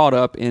all caught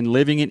up in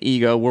living in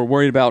ego, we're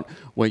worried about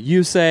what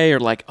you say, or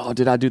like, oh,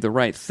 did I do the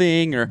right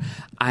thing? Or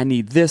I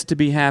need this to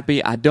be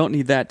happy. I don't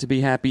need that to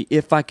be happy.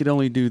 If I could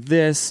only do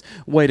this.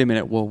 Wait a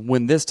minute. Well,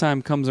 when this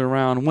time comes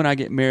around, when I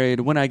get married,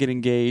 when I get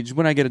engaged,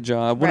 when I get a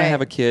job, when I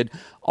have a kid,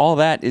 all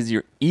that is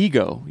your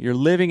ego. You're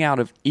living out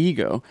of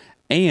ego.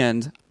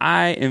 And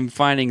I am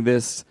finding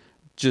this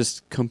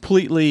just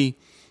completely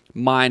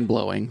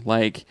mind-blowing.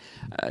 Like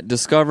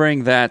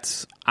discovering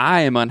that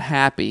I am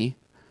unhappy.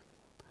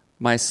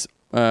 My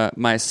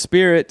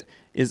spirit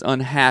is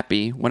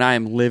unhappy when I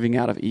am living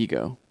out of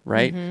ego,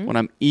 right? When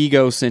I'm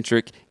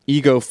egocentric,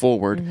 ego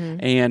forward.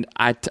 And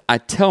I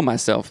tell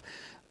myself,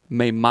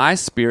 may my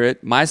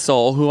spirit, my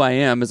soul, who I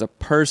am as a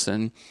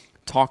person,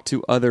 talk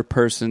to other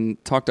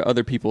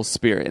people's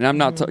spirit. And I'm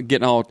not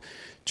getting all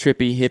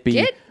trippy, hippie.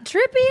 Get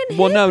trippy and hippie.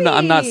 Well, no,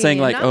 I'm not saying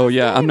like, oh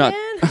yeah, I'm not.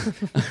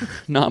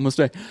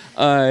 Namaste.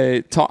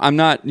 I'm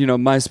not.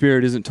 My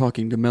spirit isn't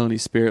talking to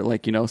Melanie's spirit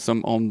like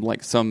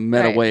some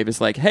meta wave. It's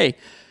like, hey,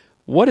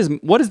 what is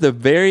the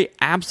very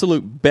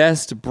absolute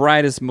best,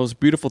 brightest, most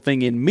beautiful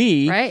thing in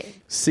me?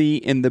 Right. See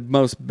in the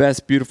most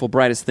best, beautiful,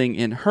 brightest thing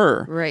in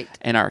her. Right.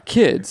 And our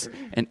kids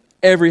and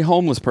every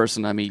homeless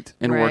person I meet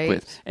and work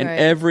with, and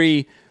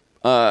every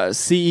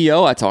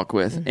CEO I talk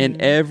with, and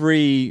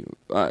every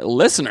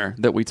listener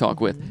that we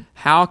talk with.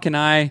 How can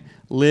I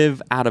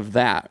live out of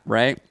that,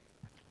 right?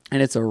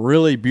 And it's a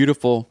really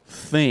beautiful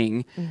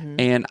thing.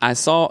 And I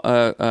saw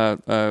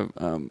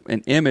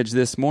an image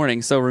this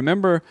morning. So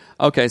remember,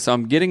 okay, so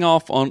I'm getting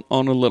off on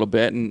a little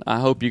bit, and I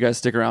hope you guys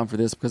stick around for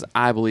this because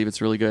I believe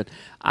it's really good.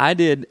 I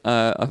did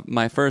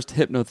my first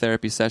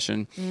hypnotherapy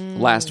session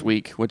last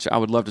week, which I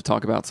would love to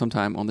talk about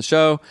sometime on the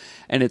show.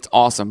 And it's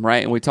awesome,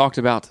 right? And we talked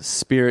about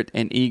spirit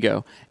and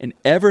ego. And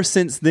ever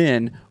since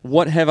then,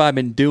 what have I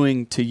been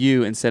doing to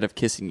you instead of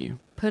kissing you?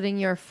 Putting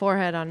your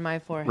forehead on my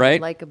forehead, Right?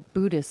 like a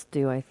Buddhist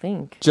do, I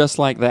think. Just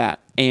like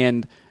that.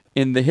 And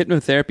in the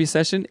hypnotherapy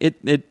session,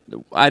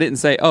 I didn't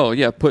say, oh,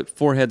 yeah, put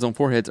foreheads on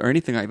foreheads or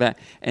anything like that.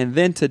 And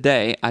then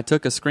today, I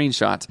took a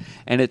screenshot,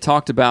 and it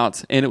talked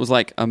about, and it was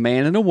like a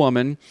man and a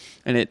woman,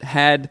 and it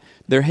had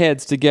their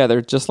heads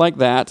together just like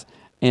that,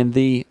 and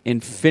the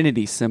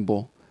infinity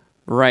symbol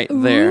right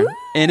there.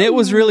 And it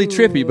was really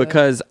trippy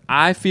because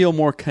I feel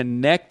more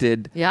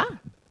connected. Yeah.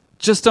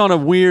 Just on a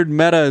weird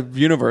meta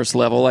universe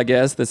level, I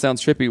guess, that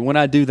sounds trippy, when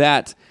I do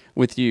that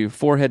with you,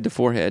 forehead to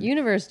forehead.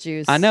 Universe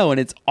juice. I know, and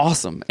it's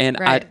awesome. And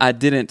Right. I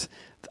didn't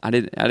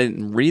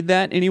read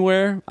that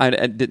anywhere. I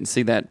didn't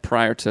see that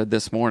prior to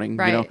this morning.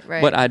 Right,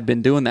 right. But I'd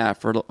been doing that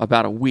for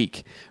about a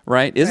week,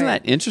 right? Isn't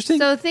Right. that interesting?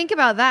 So think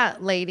about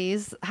that,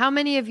 ladies. How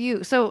many of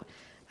you? So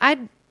I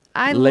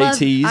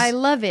Ladies.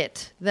 love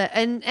it.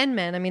 And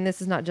men. I mean,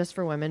 this is not just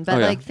for women, but Oh,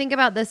 yeah. like think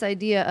about this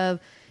idea of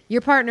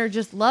your partner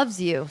just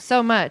loves you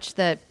so much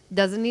that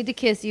doesn't need to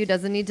kiss you,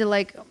 doesn't need to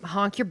like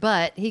honk your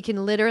butt. He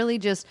can literally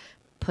just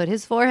put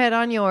his forehead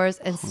on yours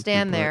and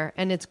stand there,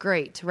 and it's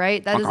great,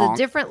 right? That is a Honk.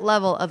 different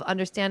level of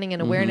understanding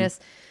and awareness.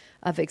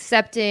 Of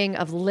accepting,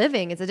 of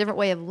living. It's a different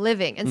way of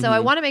living. And so I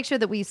want to make sure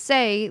that we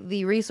say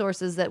the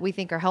resources that we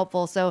think are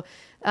helpful. So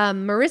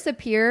Marissa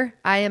Peer,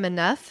 I Am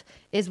Enough,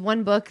 is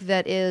one book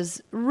that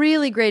is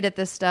really great at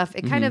this stuff.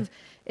 It kind of,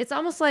 it's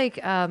almost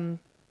like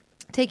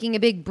taking a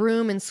big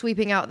broom and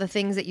sweeping out the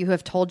things that you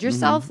have told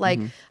yourself. Like,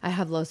 I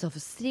have low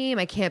self-esteem.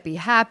 I can't be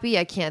happy.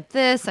 I can't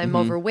this. I'm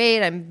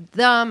overweight. I'm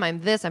dumb.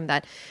 I'm this. I'm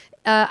that.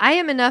 I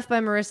Am Enough by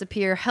Marissa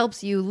Peer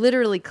helps you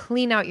literally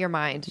clean out your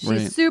mind. She's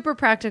Right. super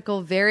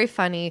practical, very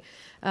funny,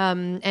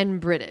 and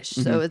British.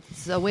 So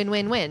it's a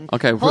win-win-win.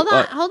 Okay, Hold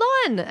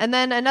on. And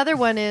then another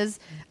one is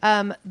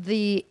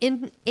the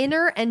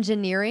Inner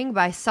Engineering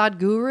by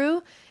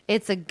Sadhguru.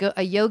 It's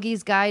a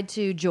yogi's guide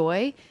to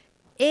joy.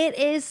 It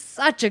is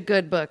such a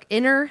good book.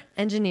 Inner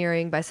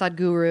Engineering by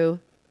Sadhguru.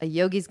 A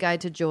Yogi's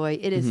Guide to Joy.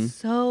 It is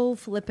so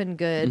flippin'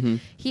 good.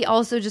 He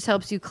also just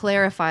helps you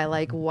clarify,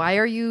 like, why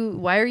are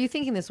you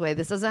thinking this way?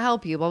 This doesn't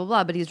help you, blah, blah,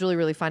 blah. But he's really,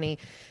 really funny.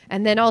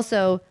 And then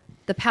also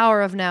The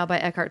Power of Now by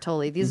Eckhart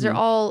Tolle. These are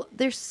all,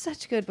 they're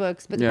such good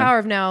books. But The Yeah. Power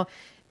of Now,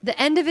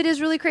 the end of it is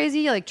really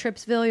crazy. Like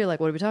Tripsville, you're like,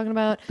 what are we talking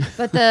about?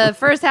 But the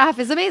first half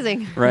is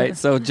amazing. Right.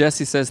 So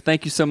Jesse says,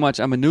 thank you so much.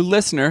 I'm a new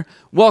listener.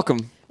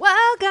 Welcome.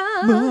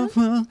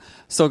 Welcome.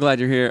 So glad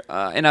you're here.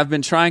 And I've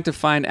been trying to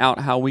find out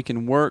how we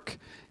can work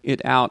it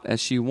out,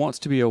 as she wants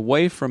to be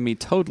away from me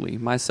totally.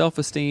 My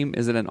self-esteem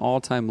is at an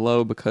all-time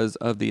low because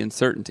of the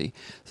uncertainty.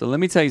 So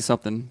let me tell you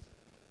something,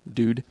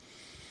 dude.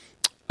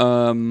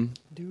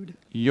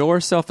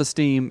 Your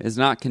self-esteem is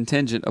not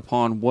contingent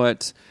upon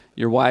what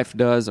your wife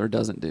does or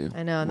doesn't do.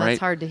 I know, and right? that's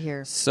hard to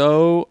hear.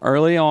 So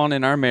early on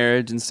in our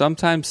marriage, and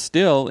sometimes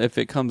still if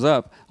it comes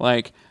up,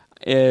 like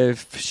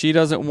if she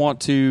doesn't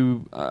want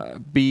to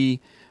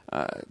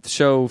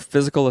show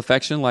physical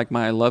affection like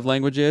my love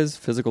language is,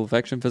 physical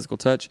affection, physical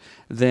touch,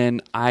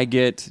 then I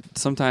get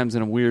sometimes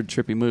in a weird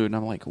trippy mood, and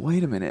I'm like,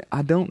 wait a minute,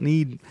 I don't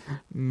need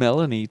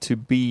Melanie to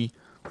be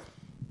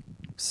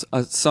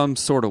some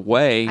sort of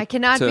way. I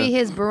cannot be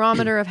his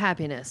barometer of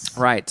happiness.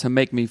 Right, to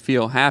make me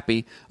feel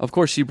happy. Of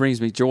course, she brings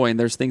me joy, and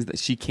there's things that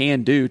she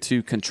can do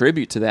to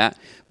contribute to that,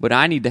 but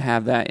I need to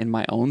have that in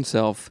my own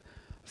self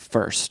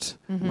first,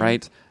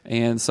 right?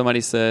 And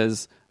somebody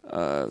says...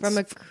 From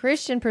a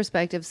Christian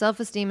perspective,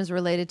 self-esteem is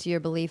related to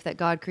your belief that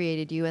God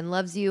created you and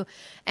loves you,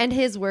 and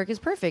his work is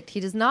perfect. He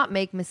does not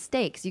make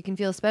mistakes. You can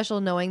feel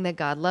special knowing that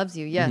God loves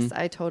you. Yes,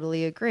 I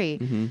totally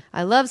agree.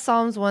 I love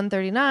Psalms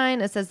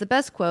 139. It says the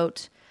best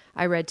quote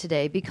I read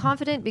today: be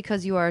confident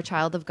because you are a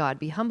child of God.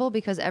 Be humble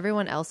because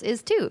everyone else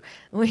is too.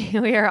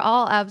 We are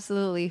all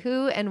absolutely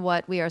who and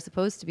what we are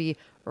supposed to be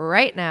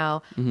right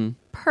now.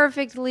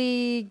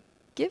 Perfectly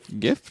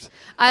gift?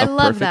 I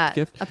love that.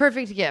 Gift? A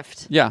perfect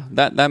gift. Yeah,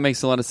 that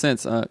makes a lot of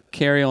sense.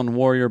 Carry On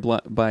Warrior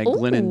by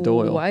Glennon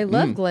Doyle. I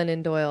love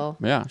Glennon Doyle.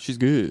 Yeah, she's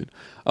good.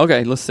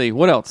 Okay, let's see.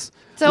 What else?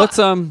 So- Let's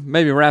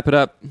maybe wrap it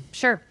up.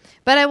 Sure.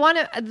 But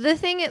the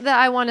thing that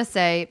I want to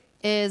say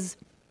is,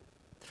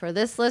 for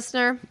this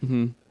listener,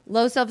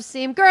 low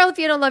self-esteem, girl, if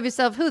you don't love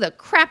yourself, who the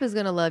crap is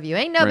going to love you?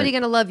 Ain't nobody Right.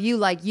 going to love you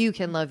like you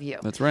can love you.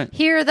 That's right.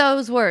 Hear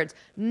those words.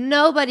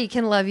 Nobody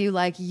can love you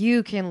like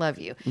you can love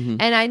you.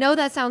 And I know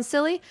that sounds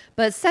silly,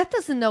 but Seth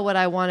doesn't know what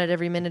I want at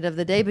every minute of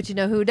the day, but you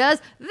know who does?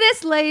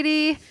 This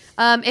lady.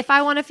 If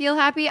I want to feel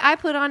happy, I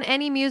put on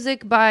any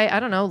music by, I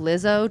don't know,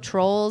 Lizzo,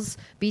 Trolls,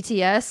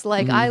 BTS.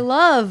 Like, I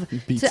love I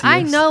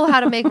BTS. know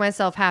how to make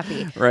myself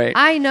happy. Right.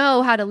 I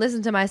know how to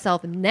listen to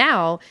myself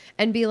now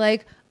and be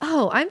like,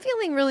 oh, I'm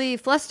feeling really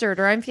flustered,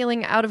 or I'm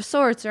feeling out of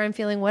sorts, or I'm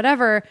feeling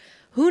whatever.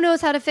 Who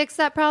knows how to fix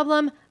that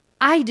problem?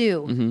 I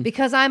do,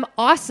 because I'm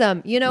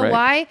awesome. You know Right.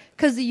 why?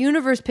 Because the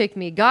universe picked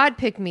me. God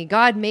picked me.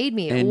 God made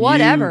me. And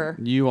Whatever.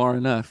 You are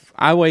enough.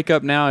 I wake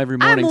up now every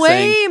I'm morning way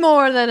saying,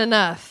 more than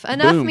enough.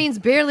 Enough Boom. means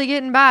barely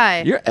getting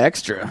by. you're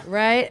extra.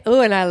 Right?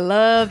 Oh, and I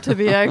love to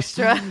be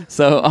extra.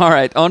 So, all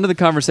right, on to the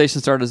conversation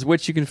starters,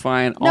 which you can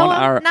find No, on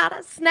I'm our... not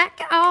a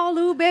snack at all,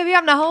 Lou, baby.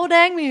 I'm the whole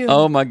dang meal.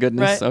 Oh my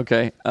goodness.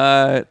 Right.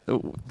 Okay.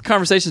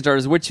 Conversation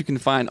starters, which you can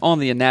find on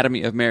the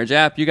Anatomy of Marriage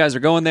app. You guys are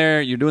going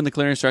there. You're doing the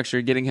clearing structure.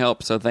 You're getting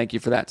help. So thank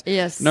you for that.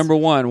 Yes. Number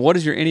 1, what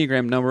is your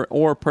Enneagram number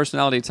or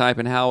personality type,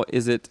 and how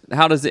does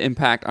it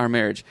impact our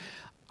marriage?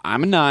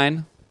 I'm a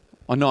 9.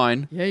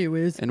 Yeah, you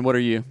is. And what are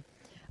you?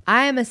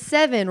 I am a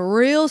 7,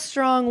 real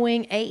strong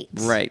wing 8.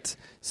 Right.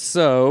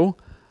 So,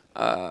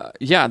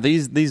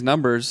 these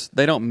numbers,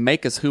 they don't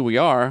make us who we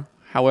are.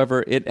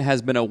 However, it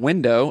has been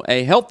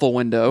a helpful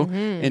window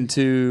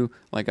into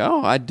like,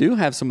 oh, I do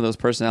have some of those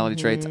personality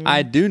traits.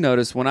 I do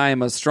notice when I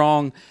am a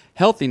strong,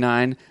 healthy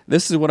 9,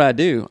 this is what I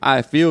do.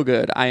 I feel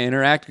good. I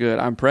interact good.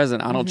 I'm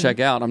present. I don't check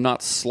out. I'm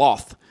not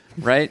sloth,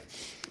 right?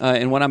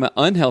 And when I'm an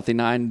unhealthy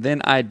 9,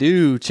 then I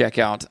do check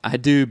out. I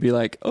do be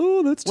like,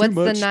 oh, that's too much.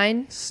 What's the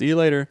 9? See you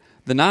later.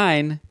 The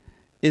 9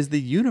 is the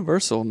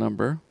universal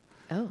number.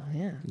 Oh,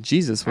 yeah.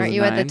 Jesus was Aren't a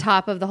you 9. at the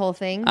top of the whole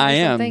thing? I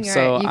am. Something?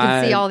 So You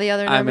can see all the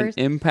other numbers.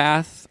 I'm an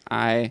empath.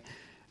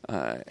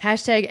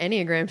 Hashtag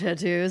Enneagram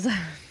tattoos.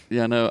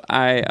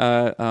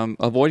 I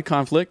avoid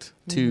conflict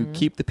to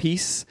keep the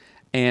peace,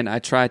 and I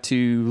try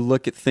to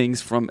look at things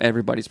from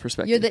everybody's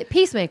perspective. You're the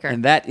peacemaker.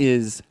 And that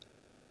is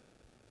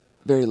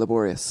very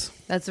laborious.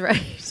 That's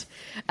right.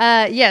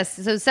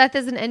 Yes. So Seth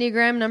is an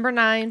Enneagram number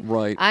 9.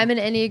 Right. I'm an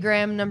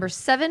Enneagram number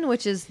 7,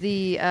 which is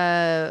the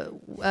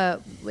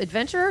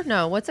adventurer.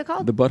 No, what's it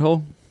called? The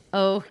butthole?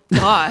 Oh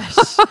gosh.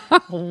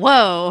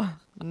 Whoa.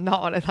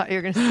 Not what I thought you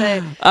were going to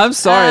say. I'm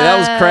sorry. That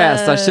was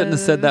crass. I shouldn't have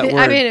said that word.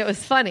 I mean, it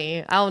was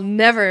funny. I'll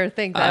never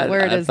think that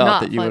word is thought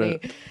not that you funny.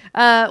 would've-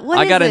 What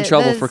I is got in it?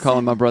 trouble for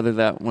calling my brother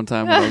that one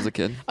time when I was a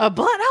kid. a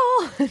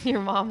butthole.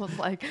 Your mom was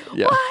like,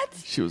 Yeah. "What?"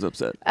 She was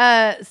upset.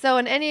 So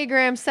an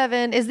Enneagram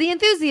 7 is the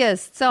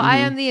enthusiast. So I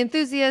am the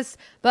enthusiast,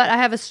 but I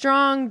have a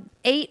strong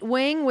 8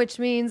 wing, which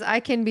means I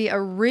can be a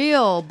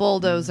real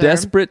bulldozer.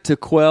 Desperate to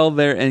quell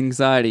their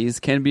anxieties,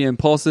 can be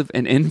impulsive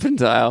and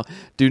infantile,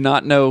 do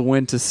not know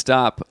when to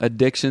stop.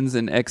 Addictions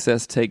and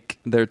excess take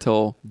their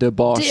toll.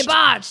 Debauched.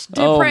 Debauched,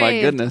 depraved. Oh,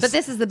 my goodness. But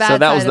this is the bad So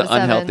that side was of the a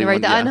 7, unhealthy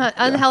right? one, The yeah.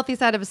 unhealthy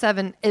side of a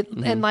 7.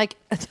 And like,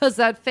 does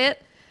that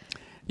fit?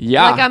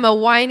 Yeah. Like I'm a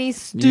whiny,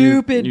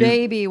 stupid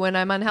baby when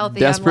I'm unhealthy.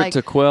 Desperate I'm like,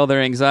 to quell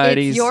their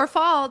anxieties. it's your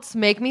fault.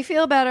 Make me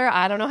feel better.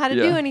 I don't know how to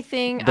do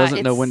anything.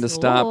 Doesn't know it's when to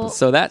stop. little-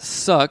 So that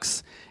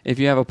sucks if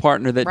you have a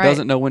partner that Right.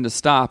 doesn't know when to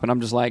stop. And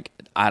I'm just like,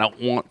 I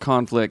don't want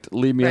conflict.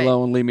 Leave me Right.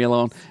 alone. Leave me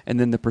alone. And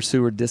then the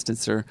pursuer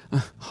distancer.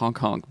 Honk,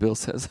 honk, Bill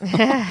says.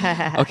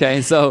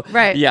 Okay, so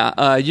Right.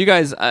 yeah, you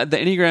guys, the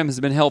Enneagram has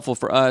been helpful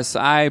for us.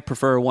 I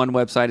prefer one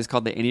website. It's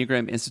called the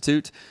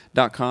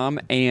EnneagramInstitute.com.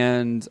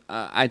 And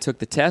I took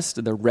the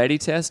test, the READY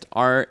test,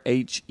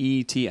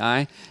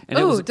 RHETI. And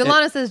it Ooh, was,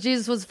 Delana says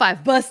Jesus was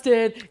 5.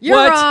 Busted. You're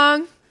What?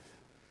 wrong.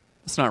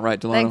 It's not right,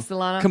 Delano. Thanks,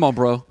 Delano. Come on,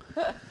 bro.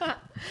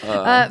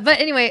 But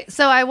anyway,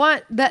 so I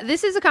want that.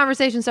 This is a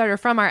conversation starter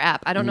from our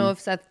app. I don't know if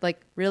Seth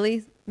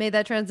really made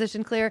that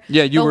transition clear.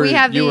 Yeah, you but were we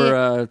have you the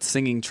were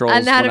singing trolls.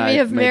 when Anatomy I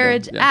of made them.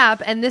 Marriage Yeah.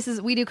 app, and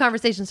we do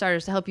conversation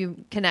starters to help you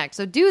connect.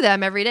 So do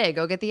them every day.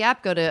 Go get the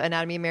app. Go to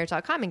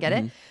anatomyofmarriage.com and get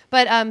it.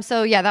 But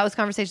so yeah, that was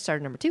conversation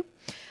starter number 2,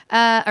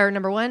 or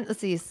number 1. Let's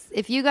see.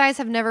 If you guys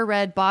have never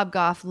read Bob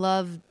Goff,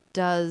 Love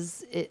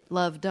Does,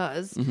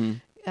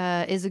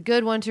 is a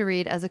good one to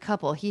read as a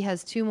couple. He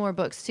has 2 more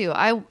books too.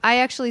 I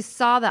actually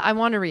saw that. I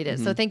want to read it.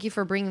 So thank you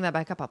for bringing that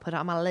back up. I'll put it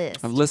on my list.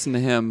 I've listened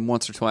to him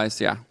once or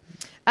twice. Yeah.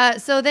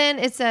 So then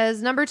it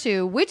says, number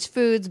 2, which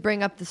foods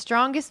bring up the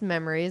strongest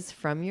memories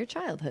from your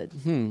childhood?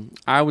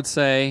 I would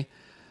say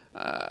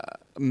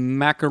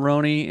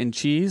macaroni and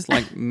cheese,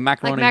 like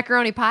macaroni. Like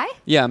macaroni pie?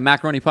 Yeah,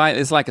 macaroni pie.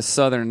 It's like a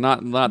southern,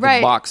 not Right.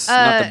 the box,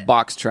 not the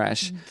box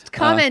trash.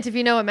 Comment if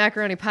you know what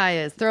macaroni pie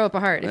is. Throw up a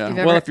heart if Yeah. you've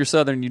ever. Well, if you're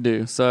southern, you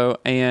do. So,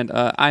 and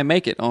I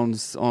make it on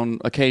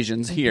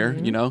occasions here.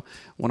 You know,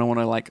 when I want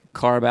to like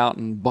carve out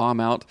and bomb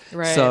out.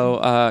 Right.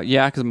 So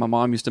yeah, because my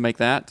mom used to make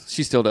that.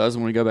 She still does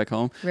when we go back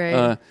home.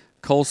 Right.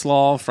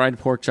 Coleslaw, fried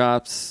pork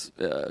chops.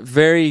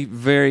 Very,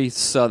 very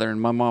southern.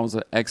 My mom was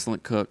an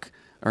excellent cook.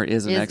 Or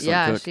is an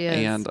excellent cook, she is.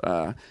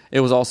 and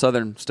it was all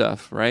Southern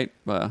stuff, right?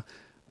 Yeah.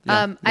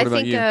 I What about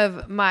think you?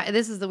 of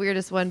this is the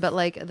weirdest one, but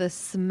like the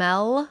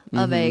smell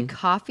of a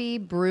coffee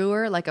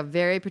brewer, like a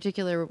very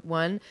particular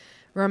one,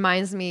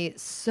 reminds me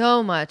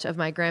so much of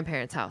my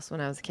grandparents' house when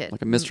I was a kid.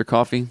 Like a Mr.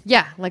 Coffee.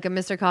 Yeah, like a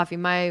Mr. Coffee.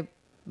 My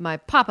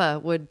papa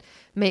would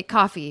make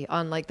coffee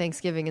on like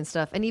Thanksgiving and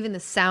stuff, and even the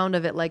sound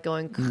of it like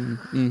going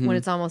when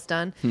it's almost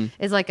done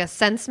is like a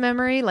sense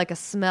memory, like a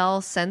smell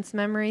sense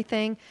memory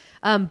thing.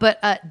 But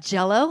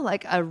Jell-O,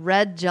 like a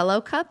red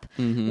Jell-O cup.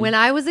 When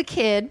I was a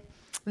kid,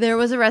 there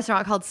was a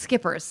restaurant called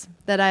Skipper's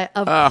that I,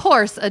 of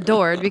course,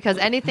 adored because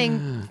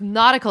anything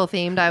nautical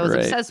themed I was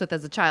Right. obsessed with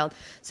as a child.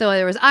 So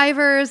there was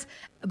Ivar's,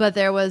 but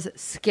there was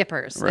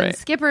Skippers. Right. And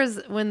Skippers,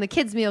 when the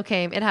kids' meal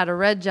came, it had a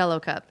red Jell-O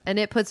cup, and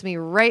it puts me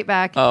right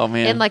back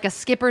in like a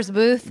Skippers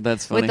booth.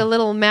 That's funny. With the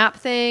little map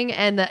thing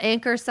and the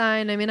anchor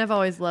sign. I mean, I've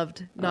always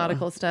loved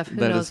nautical stuff.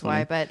 Who knows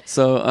why? But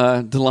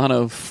so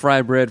Delano,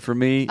 fry bread for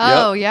me.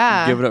 Oh,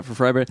 yeah. Give it up for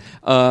fry bread.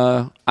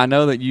 I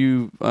know that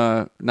you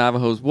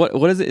Navajos.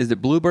 What is it? Is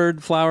it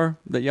bluebird flour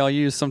that y'all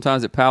use?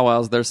 Sometimes at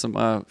powwows, there's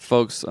some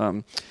folks,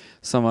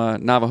 some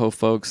Navajo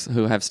folks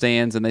who have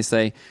stands, and they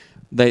say.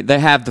 They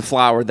have the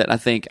flour that I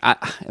think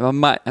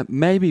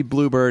maybe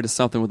Bluebird is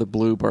something with a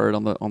bluebird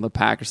on the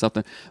pack or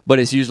something, but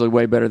it's usually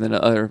way better than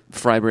the other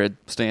fry bread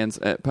stands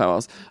at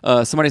powwows.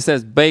 Somebody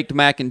says baked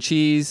mac and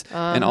cheese,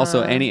 and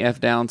also Annie F.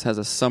 Downs has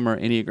a summer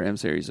Enneagram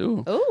series.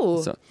 Ooh,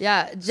 so,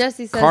 yeah.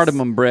 Jesse says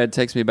cardamom bread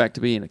takes me back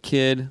to being a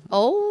kid.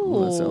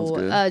 Oh, that sounds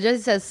good.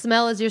 Jesse says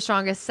smell is your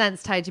strongest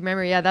sense tied to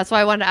memory. Yeah, that's why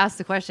I wanted to ask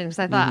the question because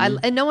I thought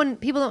and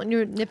people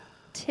don't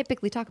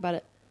typically talk about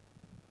it.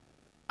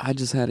 I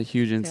just had a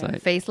huge insight. Yeah.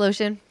 Face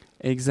lotion.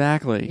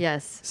 Exactly.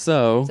 Yes.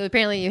 So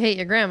apparently you hate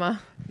your grandma.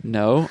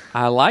 No,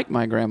 I like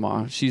my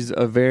grandma. She's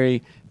a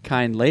very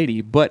kind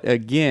lady. But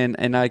again,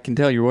 and I can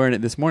tell you're wearing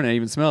it this morning. I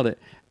even smelled it.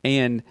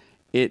 And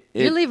you're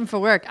leaving for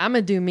work. I'm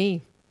going to do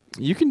me.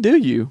 You can do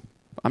you.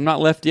 I'm not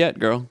left yet,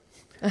 girl.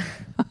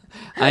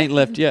 I ain't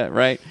left yet,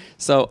 right?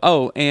 So,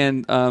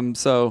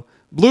 so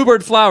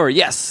bluebird flour.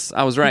 Yes,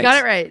 I was right. You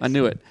got it right. I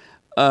knew it.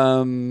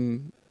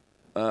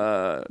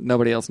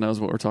 Nobody else knows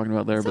what we're talking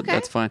about there, but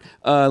that's fine.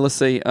 Let's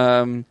see.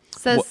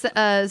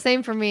 Says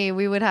same for me.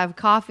 We would have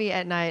coffee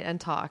at night and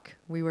talk.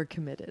 We were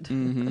committed.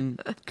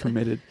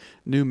 Committed.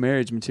 New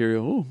marriage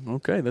material. Oh,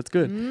 okay, that's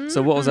good.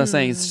 So what was I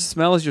saying?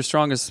 Smell is your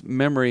strongest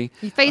memory.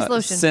 Face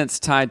lotion. Sense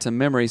tied to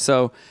memory.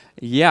 So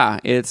yeah,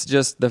 it's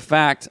just the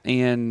fact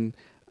and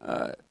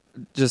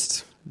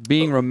just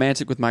being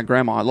romantic with my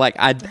grandma. Like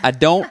I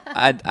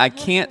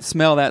can't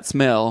smell that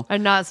smell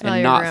and not smell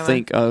and your not grandma.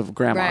 Think of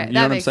grandma. Right, you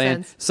know what I'm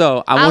saying? Sense.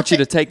 So I want you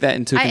to take that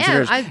into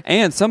consideration.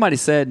 And somebody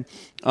said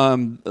I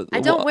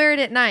don't wear it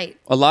at night.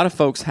 A lot of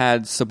folks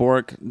had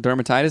seborrheic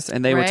dermatitis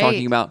and they were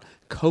talking about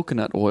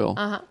coconut oil.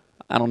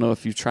 I don't know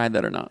if you've tried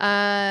that or not.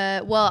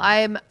 Well,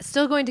 I'm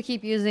still going to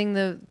keep using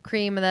the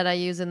cream that I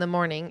use in the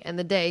morning and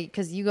the day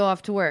because you go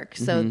off to work.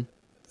 So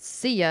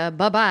see ya.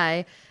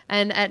 Bye-bye.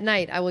 And at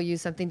night, I will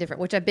use something different,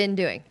 which I've been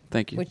doing.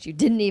 Thank you. Which you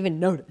didn't even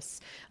notice.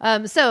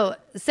 So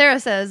Sarah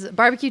says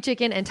barbecue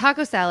chicken and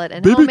taco salad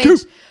and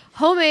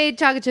homemade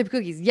chocolate chip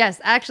cookies. Yes,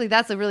 actually,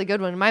 that's a really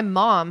good one. My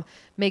mom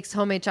makes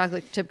homemade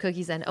chocolate chip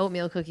cookies and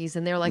oatmeal cookies,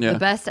 and they're like the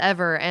best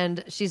ever.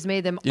 And she's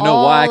made them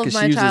all why? Because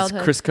she uses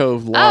childhood.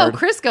 Crisco lard. Oh,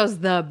 Crisco's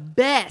the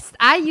best.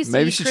 I used to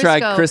maybe eat she Crisco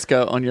tried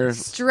Crisco on your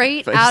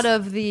straight face. out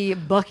of the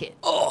bucket.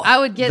 Oh, I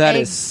would get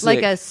a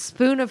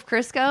spoon of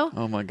Crisco.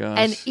 Oh my gosh.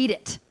 And eat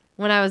it.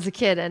 When I was a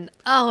kid, and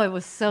it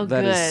was so good.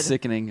 That is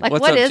sickening. Like,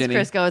 What's what up, is Jenny?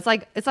 Crisco?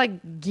 It's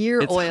like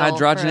gear it's oil.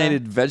 Hydrogenated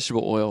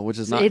vegetable oil, which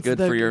is not good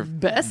for your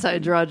best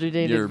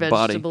hydrogenated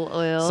vegetable body.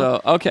 oil. So,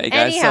 okay,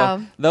 guys. Anyhow.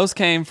 So those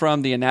came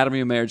from the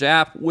Anatomy of Marriage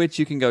app, which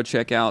you can go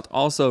check out.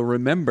 Also,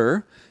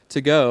 remember to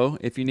go,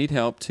 if you need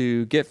help,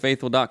 to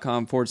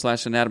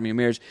getfaithful.com/anatomy of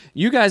marriage.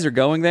 You guys are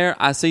going there.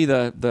 I see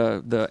the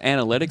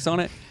analytics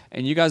on it,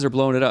 and you guys are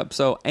blowing it up.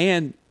 So,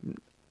 and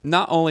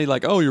not only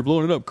like, oh, you're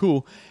blowing it up,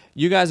 cool.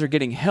 You guys are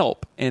getting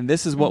help, and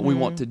this is what we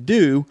want to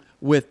do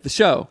with the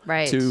show.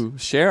 Right. To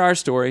share our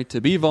story,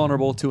 to be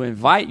vulnerable, to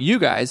invite you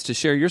guys to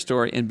share your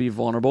story and be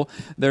vulnerable.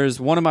 There's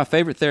one of my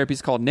favorite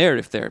therapies called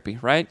narrative therapy,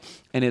 right?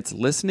 And it's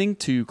listening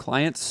to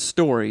clients'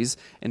 stories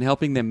and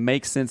helping them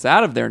make sense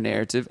out of their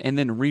narrative and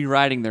then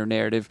rewriting their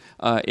narrative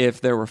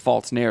if there were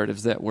false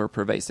narratives that were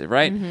pervasive,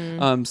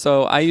 right?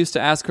 So I used to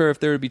ask her if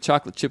there would be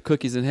chocolate chip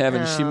cookies in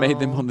heaven. She made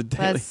them on the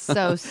daily. That's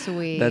so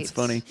sweet. That's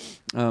funny.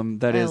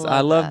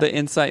 I love the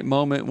insight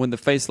moment when the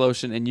face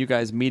lotion and you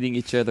guys meeting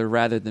each other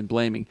rather than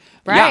blaming.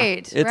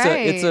 Right. Yeah,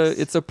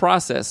 it's a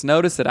process.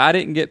 Notice that I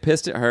didn't get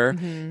pissed at her.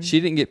 She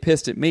didn't get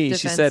pissed at me.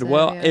 She said,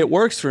 well, it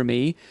works for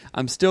me.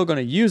 I'm still going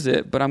to use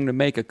it, but I'm going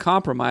to make a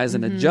compromise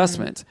and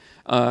adjustment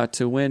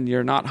to when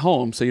you're not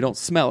home so you don't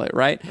smell it,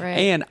 right?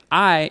 And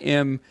I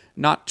am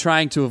not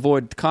trying to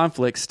avoid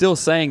conflict, still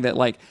saying that,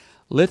 like,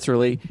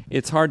 literally,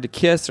 it's hard to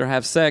kiss or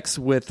have sex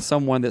with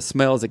someone that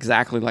smells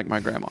exactly like my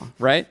grandma,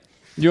 right?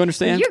 You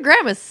understand? Your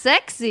grandma's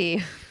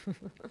sexy.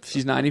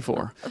 She's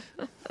 94.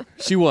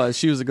 She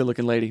was a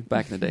good-looking lady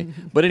back in the day.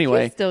 But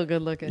anyway. She's still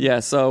good looking.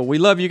 Yeah, so we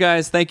love you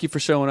guys. Thank you for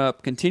showing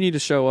up. Continue to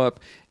show up.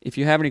 If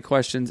you have any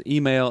questions,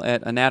 email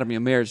at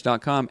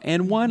anatomyofmarriage.com.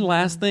 And one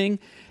last thing,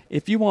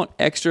 if you want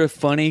extra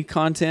funny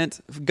content,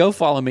 go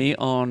follow me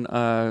on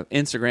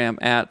Instagram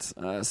at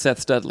Seth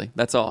Studley.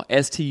 That's all.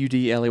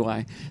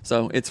 STUDLEY.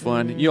 So it's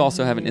fun. You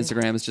also have an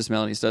Instagram. It's just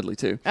Melanie Studley,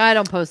 too. I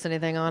don't post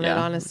anything on it,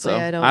 honestly. So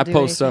I don't I do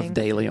post anything. stuff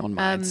daily on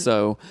mine.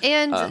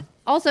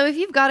 Also, if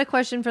you've got a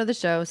question for the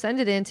show, send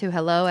it in to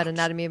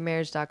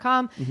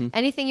hello@anatomyofmarriage.com.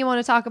 Anything you want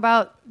to talk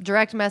about,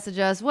 direct message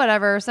us,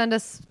 whatever. Send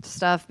us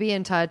stuff. Be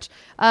in touch.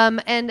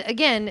 And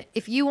again,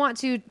 if you want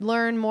to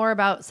learn more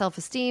about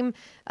self-esteem,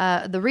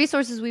 the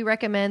resources we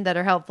recommend that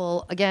are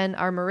helpful, again,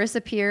 are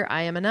Marissa Peer,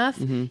 I Am Enough.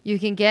 You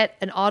can get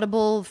an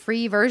Audible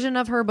free version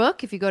of her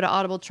book if you go to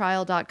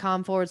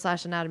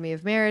audibletrial.com/anatomy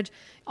of marriage.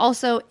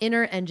 Also,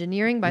 Inner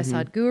Engineering by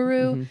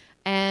Sadhguru.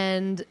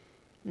 And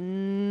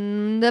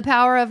The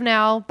Power of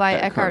Now by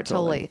Eckhart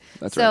Tolle.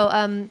 That's so,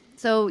 right.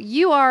 So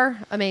you are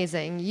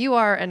amazing. You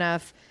are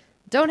enough.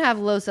 Don't have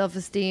low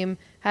self-esteem.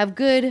 Have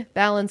good,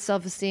 balanced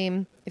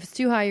self-esteem. If it's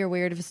too high, you're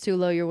weird. If it's too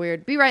low, you're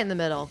weird. Be right in the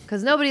middle,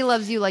 because nobody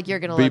loves you like you're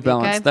going to love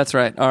balanced. you, okay? That's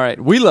right. All right.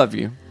 We love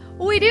you.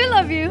 We do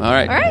love you. All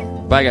right. All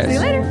right. Bye, guys. See you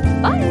later.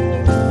 Bye.